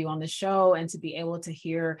have you on the show and to be able to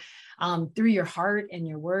hear through your heart and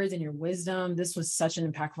your words and your wisdom. This was such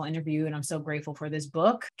an impactful interview, and I'm so grateful for this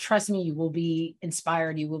book. Trust me, you will be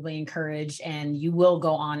inspired, you will be encouraged, and you will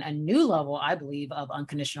go on a new level, I believe, of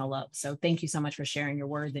unconditional love. So thank you so much for sharing your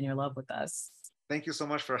words and your love with us. Thank you so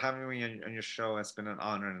much for having me on your show. It's been an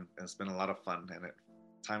honor, and it's been a lot of fun, and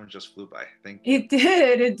time just flew by. Thank you. It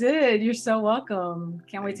did. You're so welcome.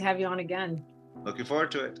 Can't wait to have you on again. Looking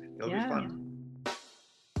forward to it. It'll be fun.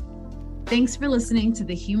 Thanks for listening to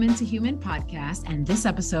the Human to Human podcast and this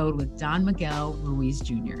episode with Don Miguel Ruiz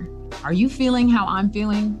Jr. Are you feeling how I'm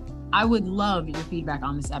feeling? I would love your feedback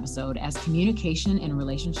on this episode, as communication in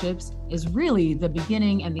relationships is really the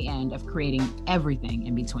beginning and the end of creating everything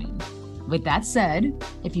in between. With that said,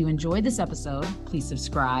 if you enjoyed this episode, please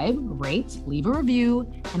subscribe, rate, leave a review,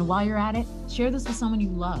 and while you're at it, share this with someone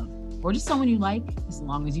you love or just someone you like, as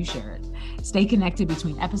long as you share it. Stay connected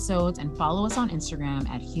between episodes and follow us on Instagram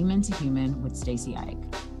at Human to Human with Stacey Ike.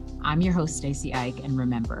 I'm your host, Stacey Ike, and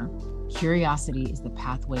remember, curiosity is the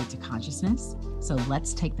pathway to consciousness, so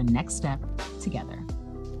let's take the next step together.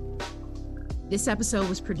 This episode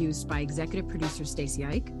was produced by executive producer Stacey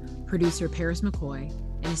Ike, producer Paris McCoy,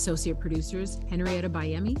 and associate producers Henrietta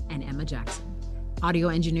Bayemi and Emma Jackson. Audio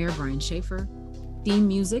engineer Brian Schaefer. Theme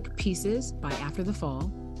music Pieces by After the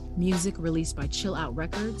Fall. Music released by Chill Out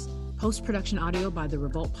Records. Post-production audio by the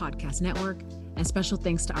Revolt Podcast Network. And special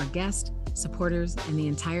thanks to our guests, supporters, and the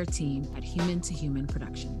entire team at Human to Human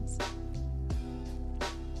Productions.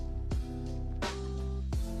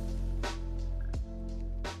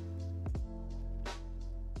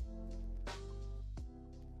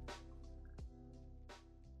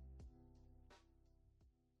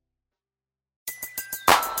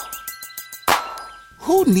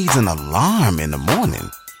 Who needs an alarm in the morning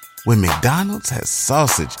when McDonald's has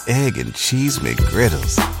sausage, egg, and cheese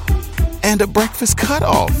McGriddles and a breakfast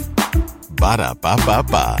cutoff?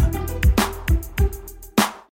 Ba-da-ba-ba-ba.